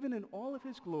 even in all of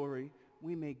his glory,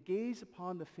 we may gaze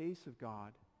upon the face of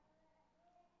God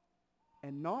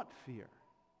and not fear,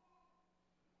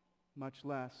 much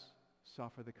less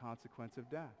suffer the consequence of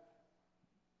death.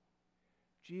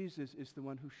 Jesus is the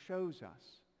one who shows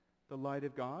us the light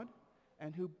of God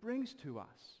and who brings to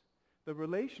us the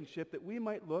relationship that we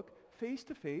might look face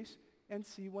to face and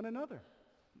see one another.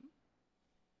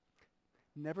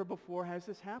 Never before has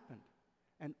this happened,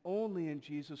 and only in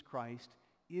Jesus Christ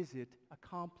is it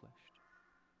accomplished.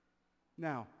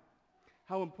 Now,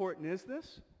 how important is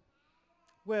this?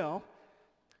 Well,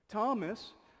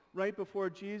 Thomas, right before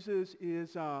Jesus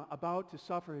is about to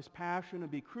suffer his passion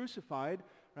and be crucified,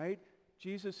 right?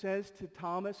 Jesus says to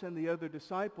Thomas and the other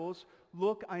disciples,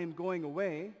 "Look, I am going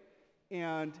away,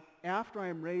 and after I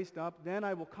am raised up, then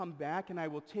I will come back and I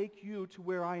will take you to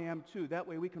where I am too. That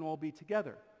way we can all be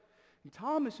together." And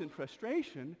Thomas, in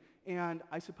frustration, and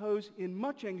I suppose in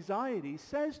much anxiety,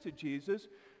 says to Jesus,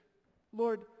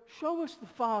 "Lord, show us the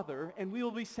Father and we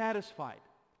will be satisfied.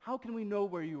 How can we know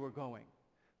where you are going?"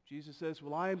 Jesus says,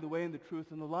 "Well, I am the way and the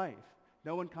truth and the life.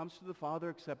 No one comes to the Father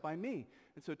except by me."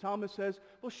 And so Thomas says,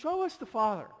 "Well, show us the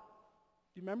Father."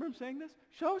 Do you remember him saying this?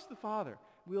 "Show us the Father.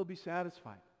 We'll be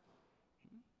satisfied."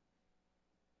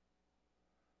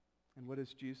 And what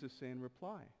does Jesus say in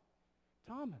reply?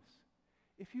 "Thomas,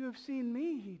 if you have seen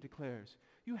me," he declares,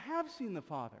 "you have seen the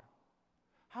Father.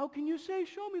 How can you say,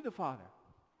 'Show me the Father'?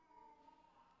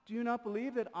 Do you not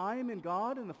believe that I am in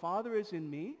God and the Father is in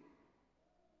me?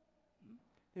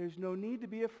 There's no need to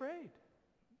be afraid."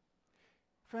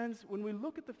 Friends, when we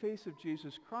look at the face of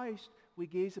Jesus Christ, we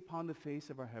gaze upon the face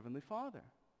of our Heavenly Father.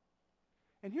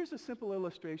 And here's a simple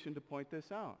illustration to point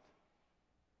this out.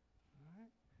 All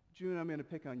right. June, I'm going to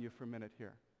pick on you for a minute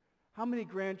here. How many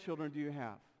grandchildren do you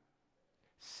have?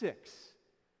 6.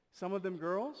 Some of them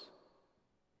girls?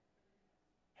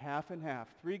 Half and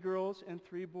half. 3 girls and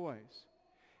 3 boys.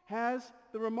 Has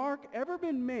the remark ever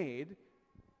been made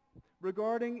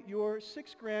regarding your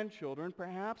 6 grandchildren,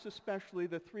 perhaps especially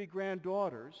the 3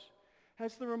 granddaughters,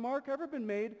 has the remark ever been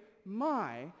made,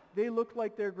 "My, they look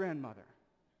like their grandmother"?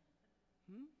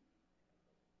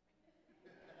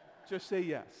 Just say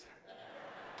yes.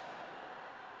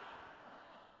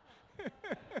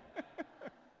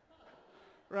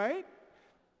 Right?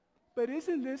 But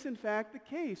isn't this in fact the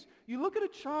case? You look at a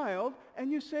child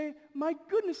and you say, "My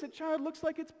goodness, the child looks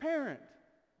like its parent.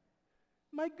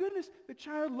 My goodness, the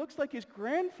child looks like his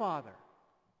grandfather.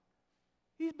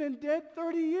 He's been dead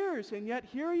 30 years, and yet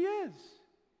here he is."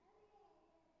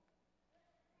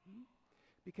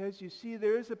 Because you see,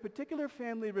 there is a particular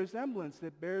family resemblance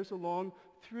that bears along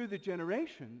through the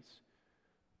generations.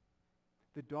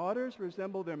 The daughters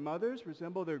resemble their mothers,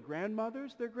 resemble their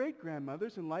grandmothers, their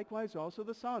great-grandmothers, and likewise also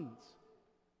the sons.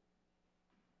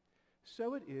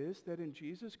 So it is that in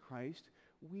Jesus Christ,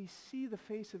 we see the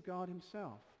face of God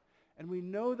himself, and we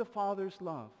know the Father's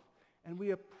love, and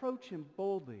we approach him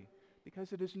boldly,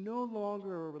 because it is no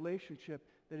longer a relationship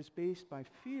that is based by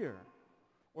fear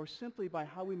or simply by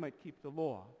how we might keep the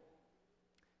law,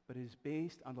 but it is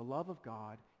based on the love of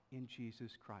God in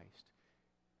Jesus Christ.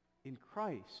 In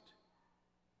Christ,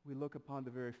 we look upon the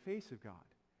very face of God,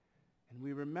 and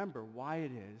we remember why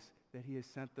it is that he has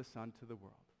sent the Son to the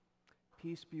world.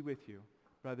 Peace be with you,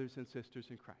 brothers and sisters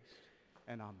in Christ,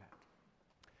 and amen.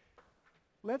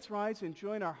 Let's rise and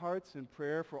join our hearts in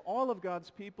prayer for all of God's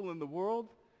people in the world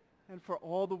and for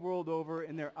all the world over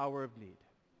in their hour of need.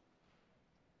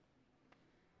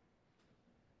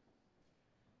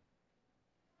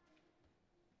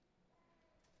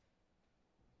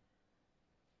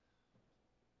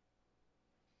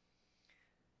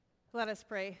 Let us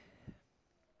pray.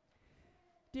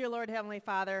 Dear Lord, Heavenly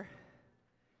Father,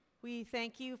 we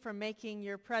thank you for making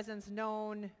your presence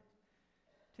known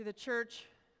to the church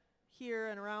here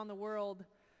and around the world.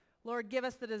 Lord, give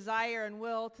us the desire and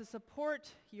will to support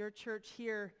your church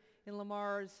here in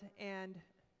Lamars and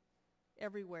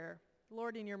everywhere.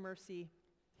 Lord, in your mercy,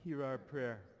 Hear our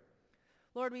prayer.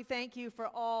 Lord, we thank you for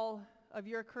all of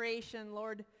your creation.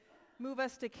 Lord, move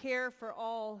us to care for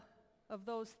all of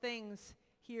those things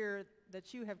here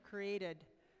that you have created.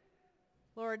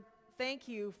 Lord, thank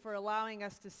you for allowing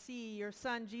us to see your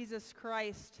Son, Jesus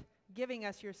Christ, giving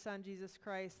us your Son, Jesus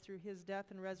Christ, through his death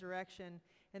and resurrection,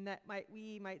 and that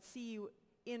we might see you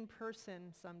in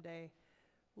person someday.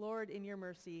 Lord, in your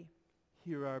mercy,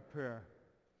 Hear our prayer.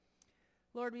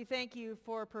 Lord, we thank you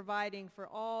for providing for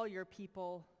all your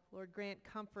people. Lord, grant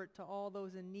comfort to all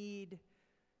those in need,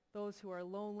 those who are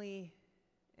lonely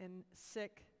and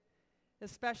sick,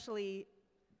 especially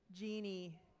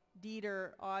Jeannie,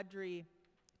 Dieter, Audrey,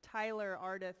 Tyler,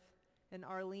 Ardith, and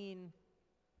Arlene.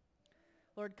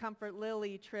 Lord, comfort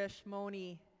Lily, Trish,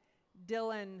 Moni,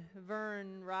 Dylan,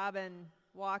 Vern, Robin,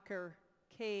 Walker,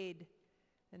 Cade,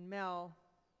 and Mel.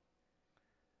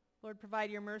 Lord, provide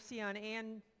your mercy on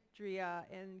Andrea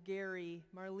and Gary,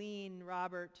 Marlene,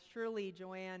 Robert, Shirley,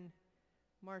 Joanne,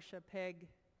 Marcia, Peg.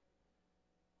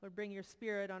 Lord, bring your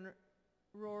spirit on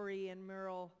Rory and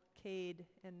Merle, Cade,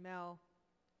 and Mel.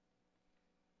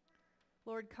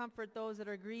 Lord, comfort those that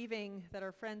are grieving, that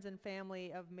are friends and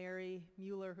family of Mary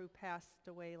Mueller, who passed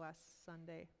away last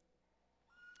Sunday.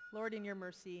 Lord, in your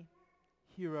mercy,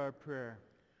 Hear our prayer.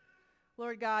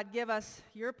 Lord God, give us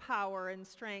your power and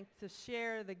strength to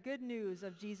share the good news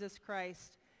of Jesus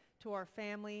Christ to our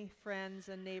family, friends,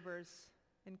 and neighbors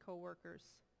and co-workers.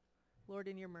 Lord,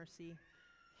 in your mercy.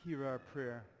 Hear our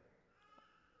prayer.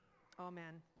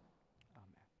 Amen.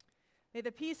 Amen. May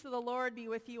the peace of the Lord be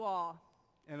with you all.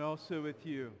 And also with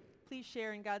you. Please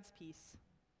share in God's peace.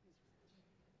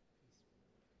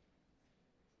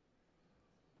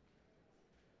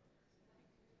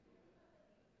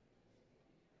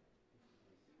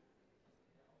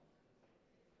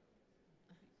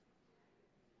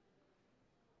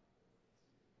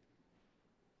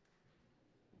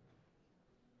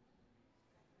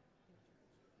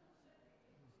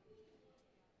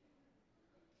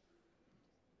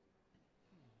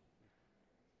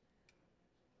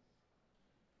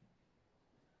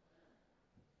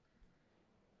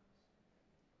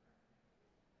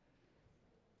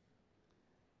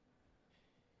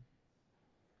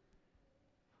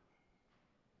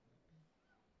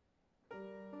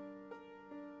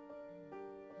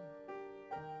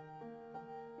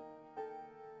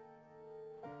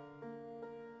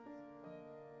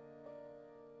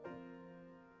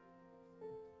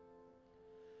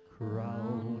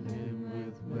 Crown him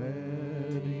with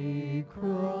many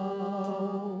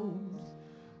crowns,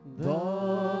 the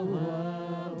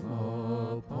Lamb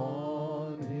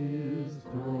upon his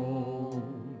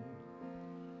throne.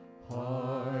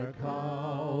 Hark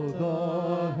how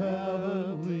the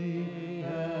heavenly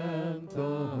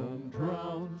anthem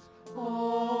drowns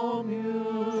all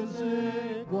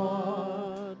music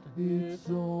but its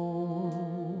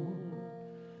own.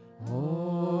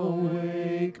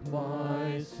 Awake,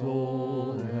 my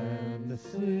soul, and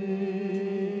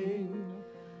sing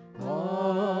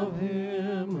of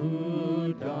him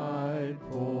who died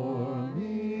for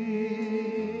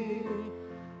me,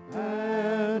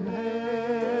 and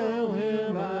hail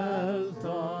him as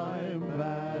thy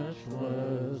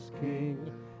matchless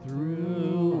King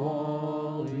through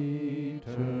all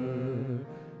eternity.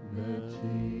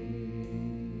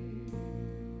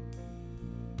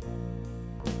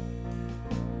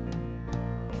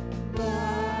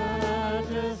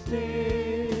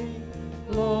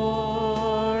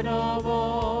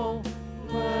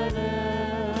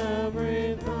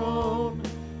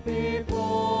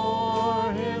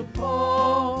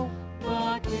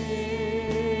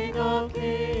 of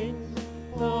Kings,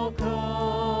 oh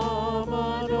come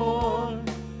adore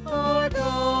our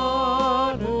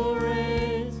God who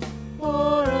reigns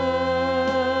forevermore.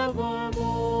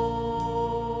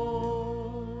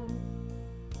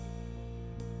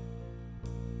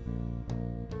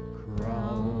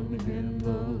 Crown him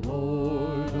the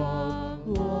Lord of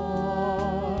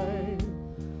life,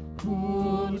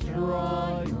 who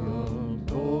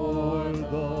triumphed o'er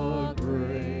the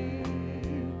grave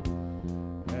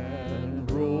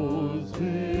and rose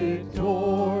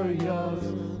victorious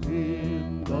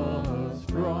in the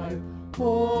strife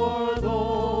for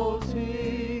those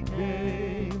he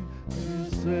came to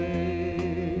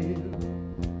save.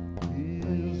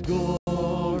 His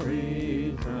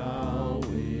glory now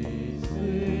we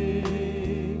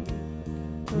sing,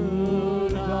 who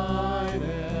died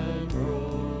and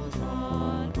rose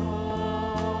on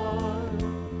high,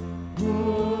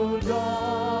 who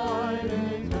died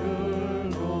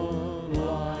eternal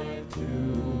life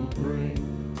to bring,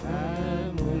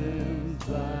 and lives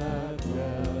that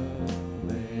death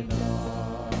may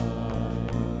die.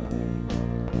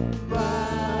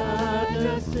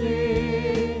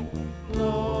 Majesty,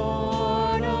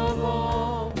 Lord of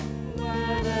all,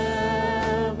 let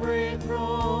every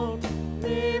throne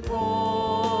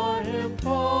before him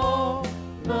fall.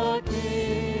 The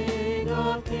King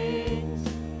of Kings,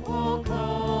 oh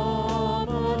come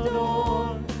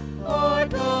adore our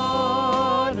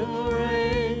God who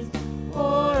reigns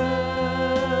forevermore.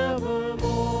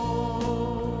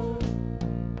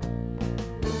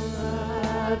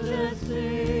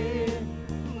 Majesty,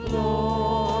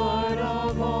 Lord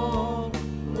of all,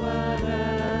 let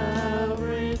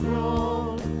every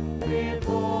throne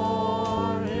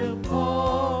before him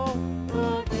fall.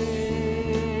 The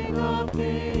King of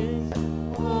Kings,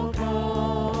 oh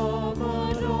come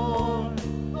adore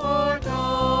our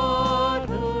God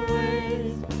who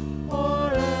reigns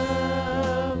forevermore.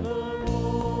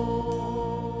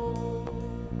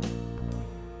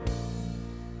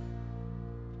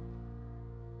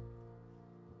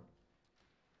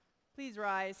 Please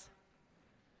rise.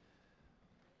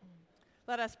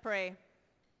 Let us pray.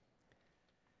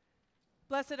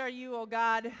 Blessed are you, O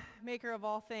God, maker of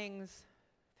all things.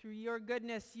 Through your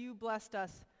goodness, you blessed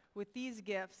us with these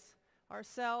gifts,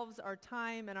 ourselves, our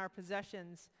time, and our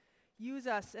possessions. Use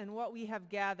us and what we have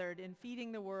gathered in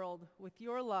feeding the world with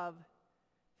your love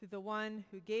through the one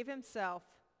who gave himself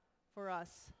for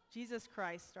us, Jesus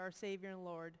Christ, our Savior and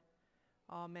Lord.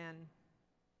 Amen.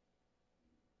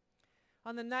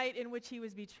 On the night in which he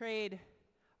was betrayed,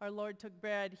 our Lord took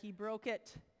bread. He broke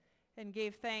it and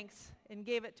gave thanks and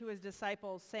gave it to his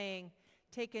disciples, saying,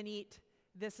 "Take and eat.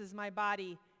 This is my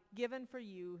body, given for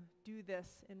you. Do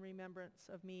this in remembrance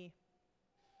of me."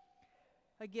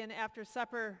 Again, after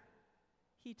supper,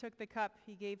 he took the cup.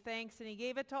 He gave thanks and he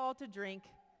gave it to all to drink,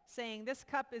 saying, "This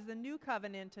cup is the new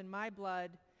covenant in my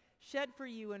blood, shed for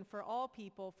you and for all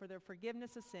people for their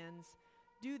forgiveness of sins.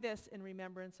 Do this in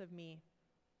remembrance of me."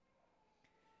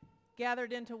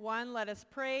 Gathered into one, let us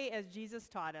pray as Jesus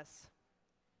taught us.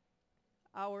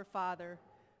 Our Father,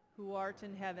 who art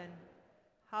in heaven,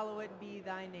 hallowed be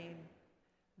thy name.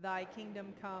 Thy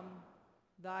kingdom come,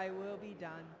 thy will be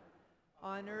done,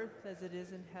 on earth as it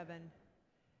is in heaven.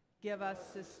 Give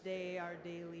us this day our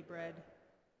daily bread,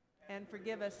 and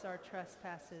forgive us our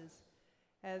trespasses,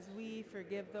 as we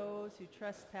forgive those who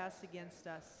trespass against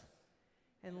us.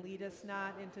 And lead us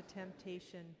not into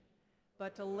temptation,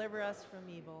 but deliver us from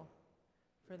evil.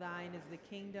 For thine is the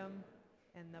kingdom,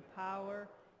 and the power,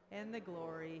 and the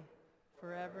glory,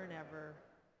 forever and ever.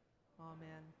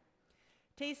 Amen.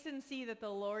 Taste and see that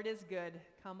the Lord is good.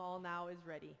 Come, all now is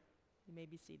ready. You may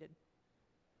be seated.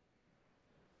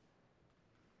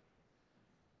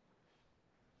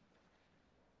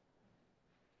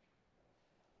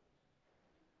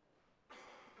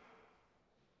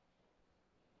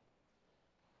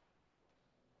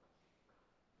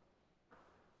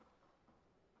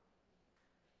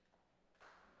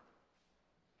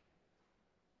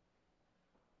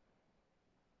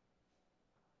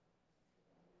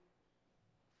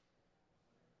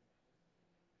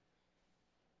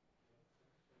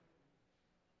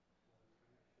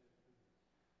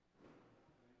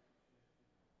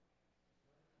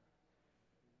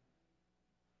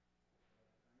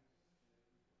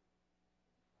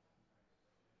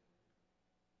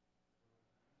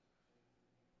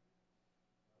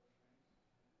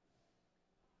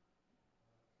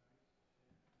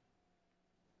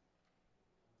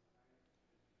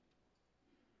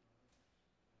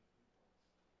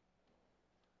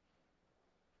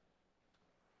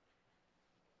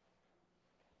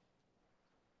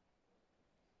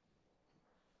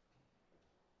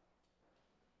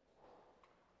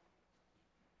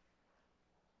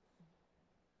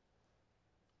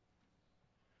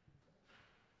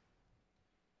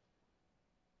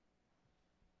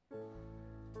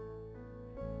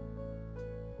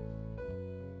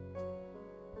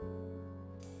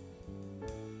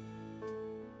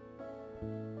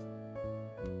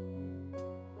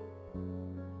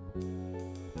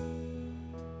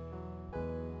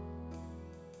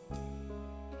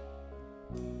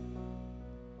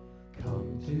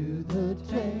 Come to the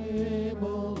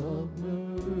table of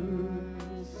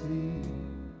mercy,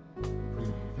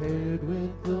 prepared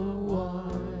with the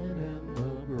wine and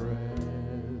the bread.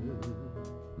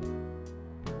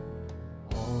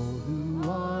 All who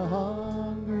are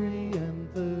hungry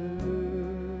and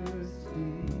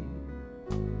thirsty,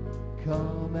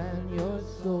 come and your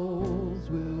souls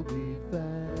will be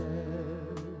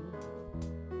fed.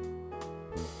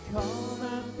 Come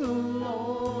at the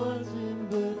Lord's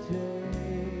invitation,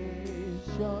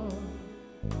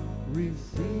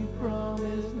 receive from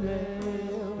his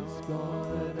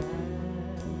nail-scarred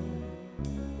hand.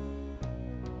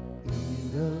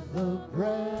 Eat of the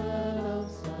bread of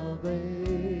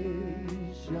salvation,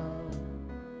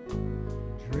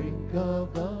 drink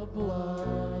of the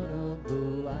blood of the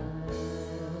Lamb.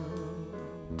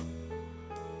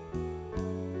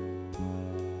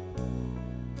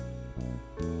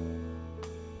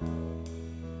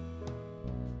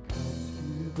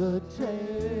 The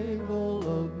table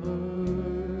of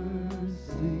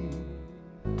mercy,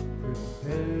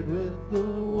 prepared with the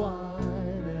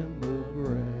wine and the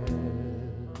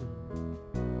bread.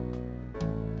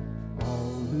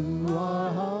 All who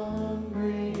are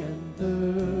hungry and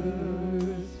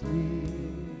thirsty,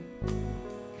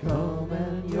 come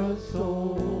and your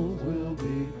souls will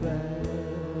be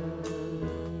fed.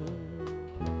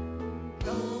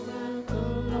 Come at the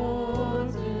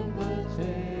Lord's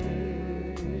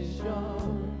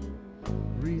invitation,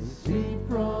 receive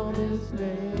from his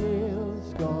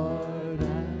nail-scarred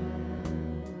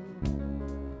hand.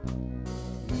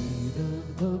 Eat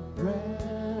of the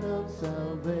bread of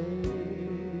salvation,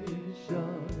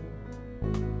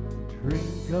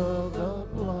 drink of the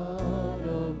blood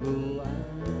of the Lamb.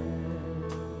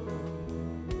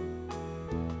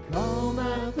 Come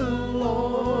at the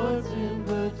Lord's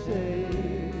invitation,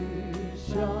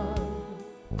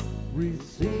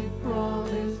 receive from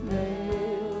his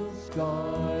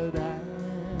nail-scarred hand.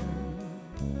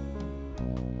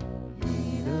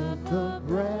 Eat of the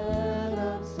bread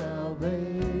of salvation,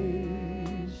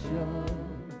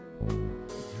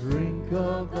 drink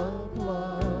of the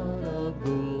blood of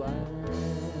the Lamb.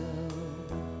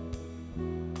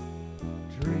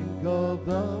 Drink of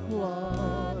the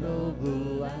blood of the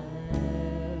Lamb.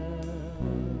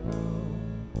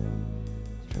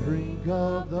 Drink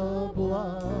of the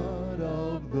blood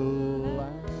of the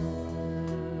Lamb.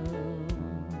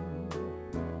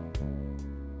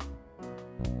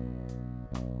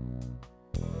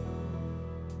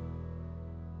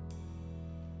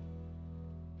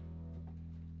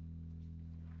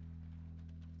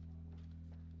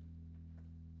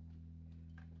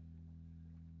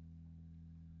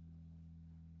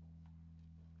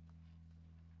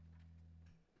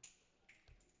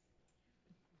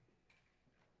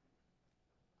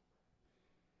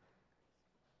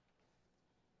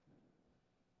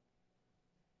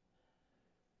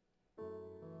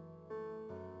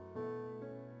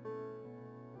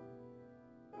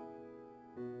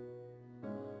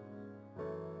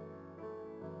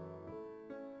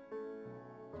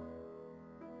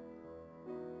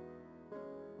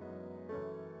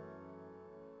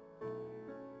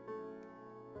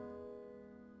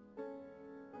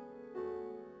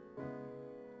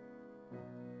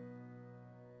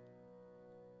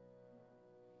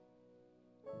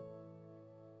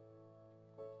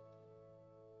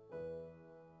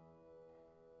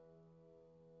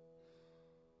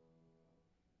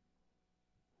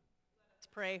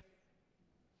 Pray.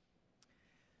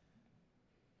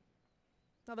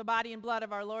 Now the body and blood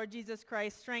of our Lord Jesus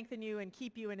Christ strengthen you and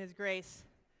keep you in his grace.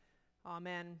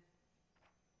 Amen.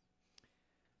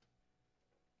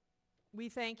 We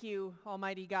thank you,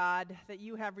 Almighty God, that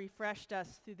you have refreshed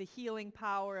us through the healing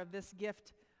power of this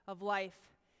gift of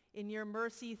life. In your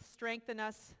mercy, strengthen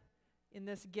us in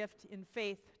this gift in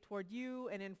faith toward you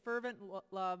and in fervent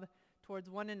love towards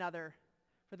one another.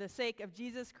 For the sake of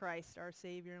Jesus Christ, our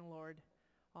Savior and Lord.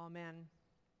 Amen.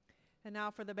 And now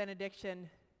for the benediction.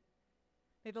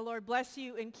 May the Lord bless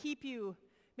you and keep you.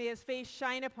 May his face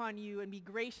shine upon you and be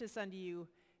gracious unto you.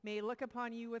 May he look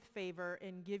upon you with favor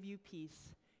and give you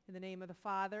peace. In the name of the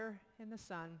Father, and the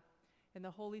Son, and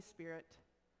the Holy Spirit.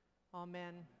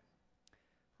 Amen.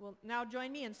 Well, now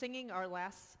join me in singing our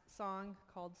last song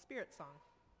called Spirit Song.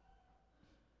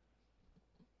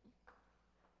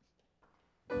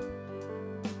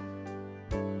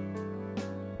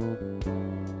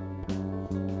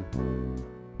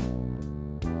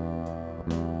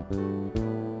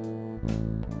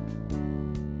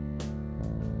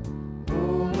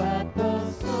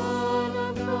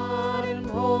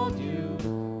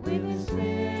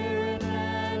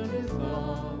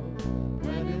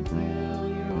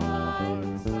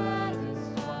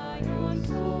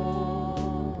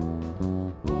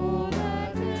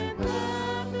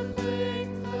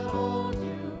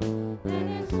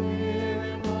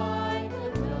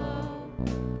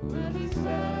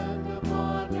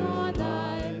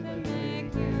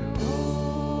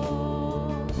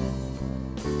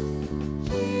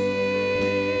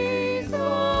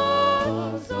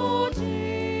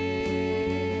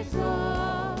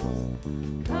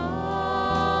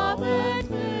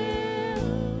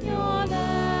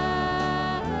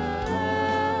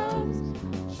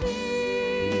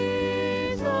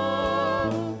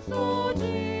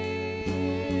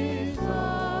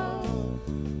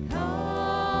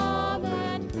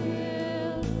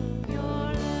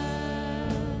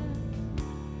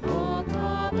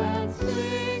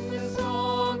 Sing the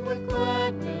song with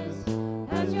gladness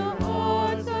as your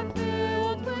hearts are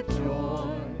filled with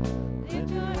joy. Lift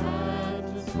your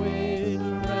hands in sweet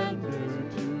surrender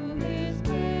to His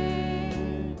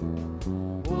name.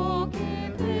 Oh,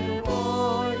 give Him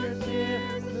all your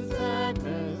tears and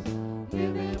sadness.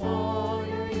 Give Him all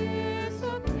your years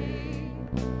of pain,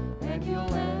 and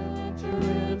you'll enter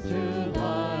into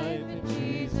life in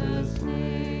Jesus' name.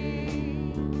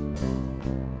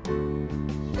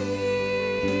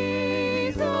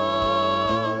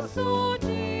 Jesus, oh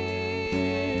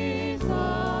Jesus,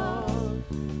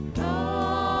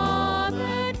 come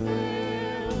and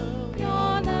fill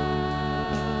your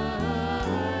lands.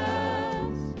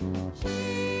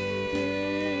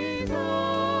 Jesus,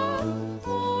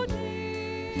 oh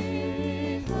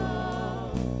Jesus,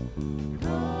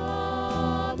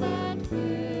 come and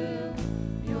fill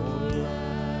your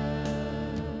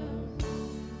lands.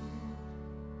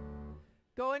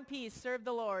 Go in peace. Serve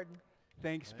the Lord.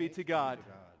 Thanks be to God.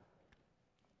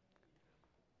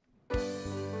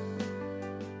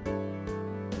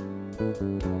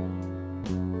 God.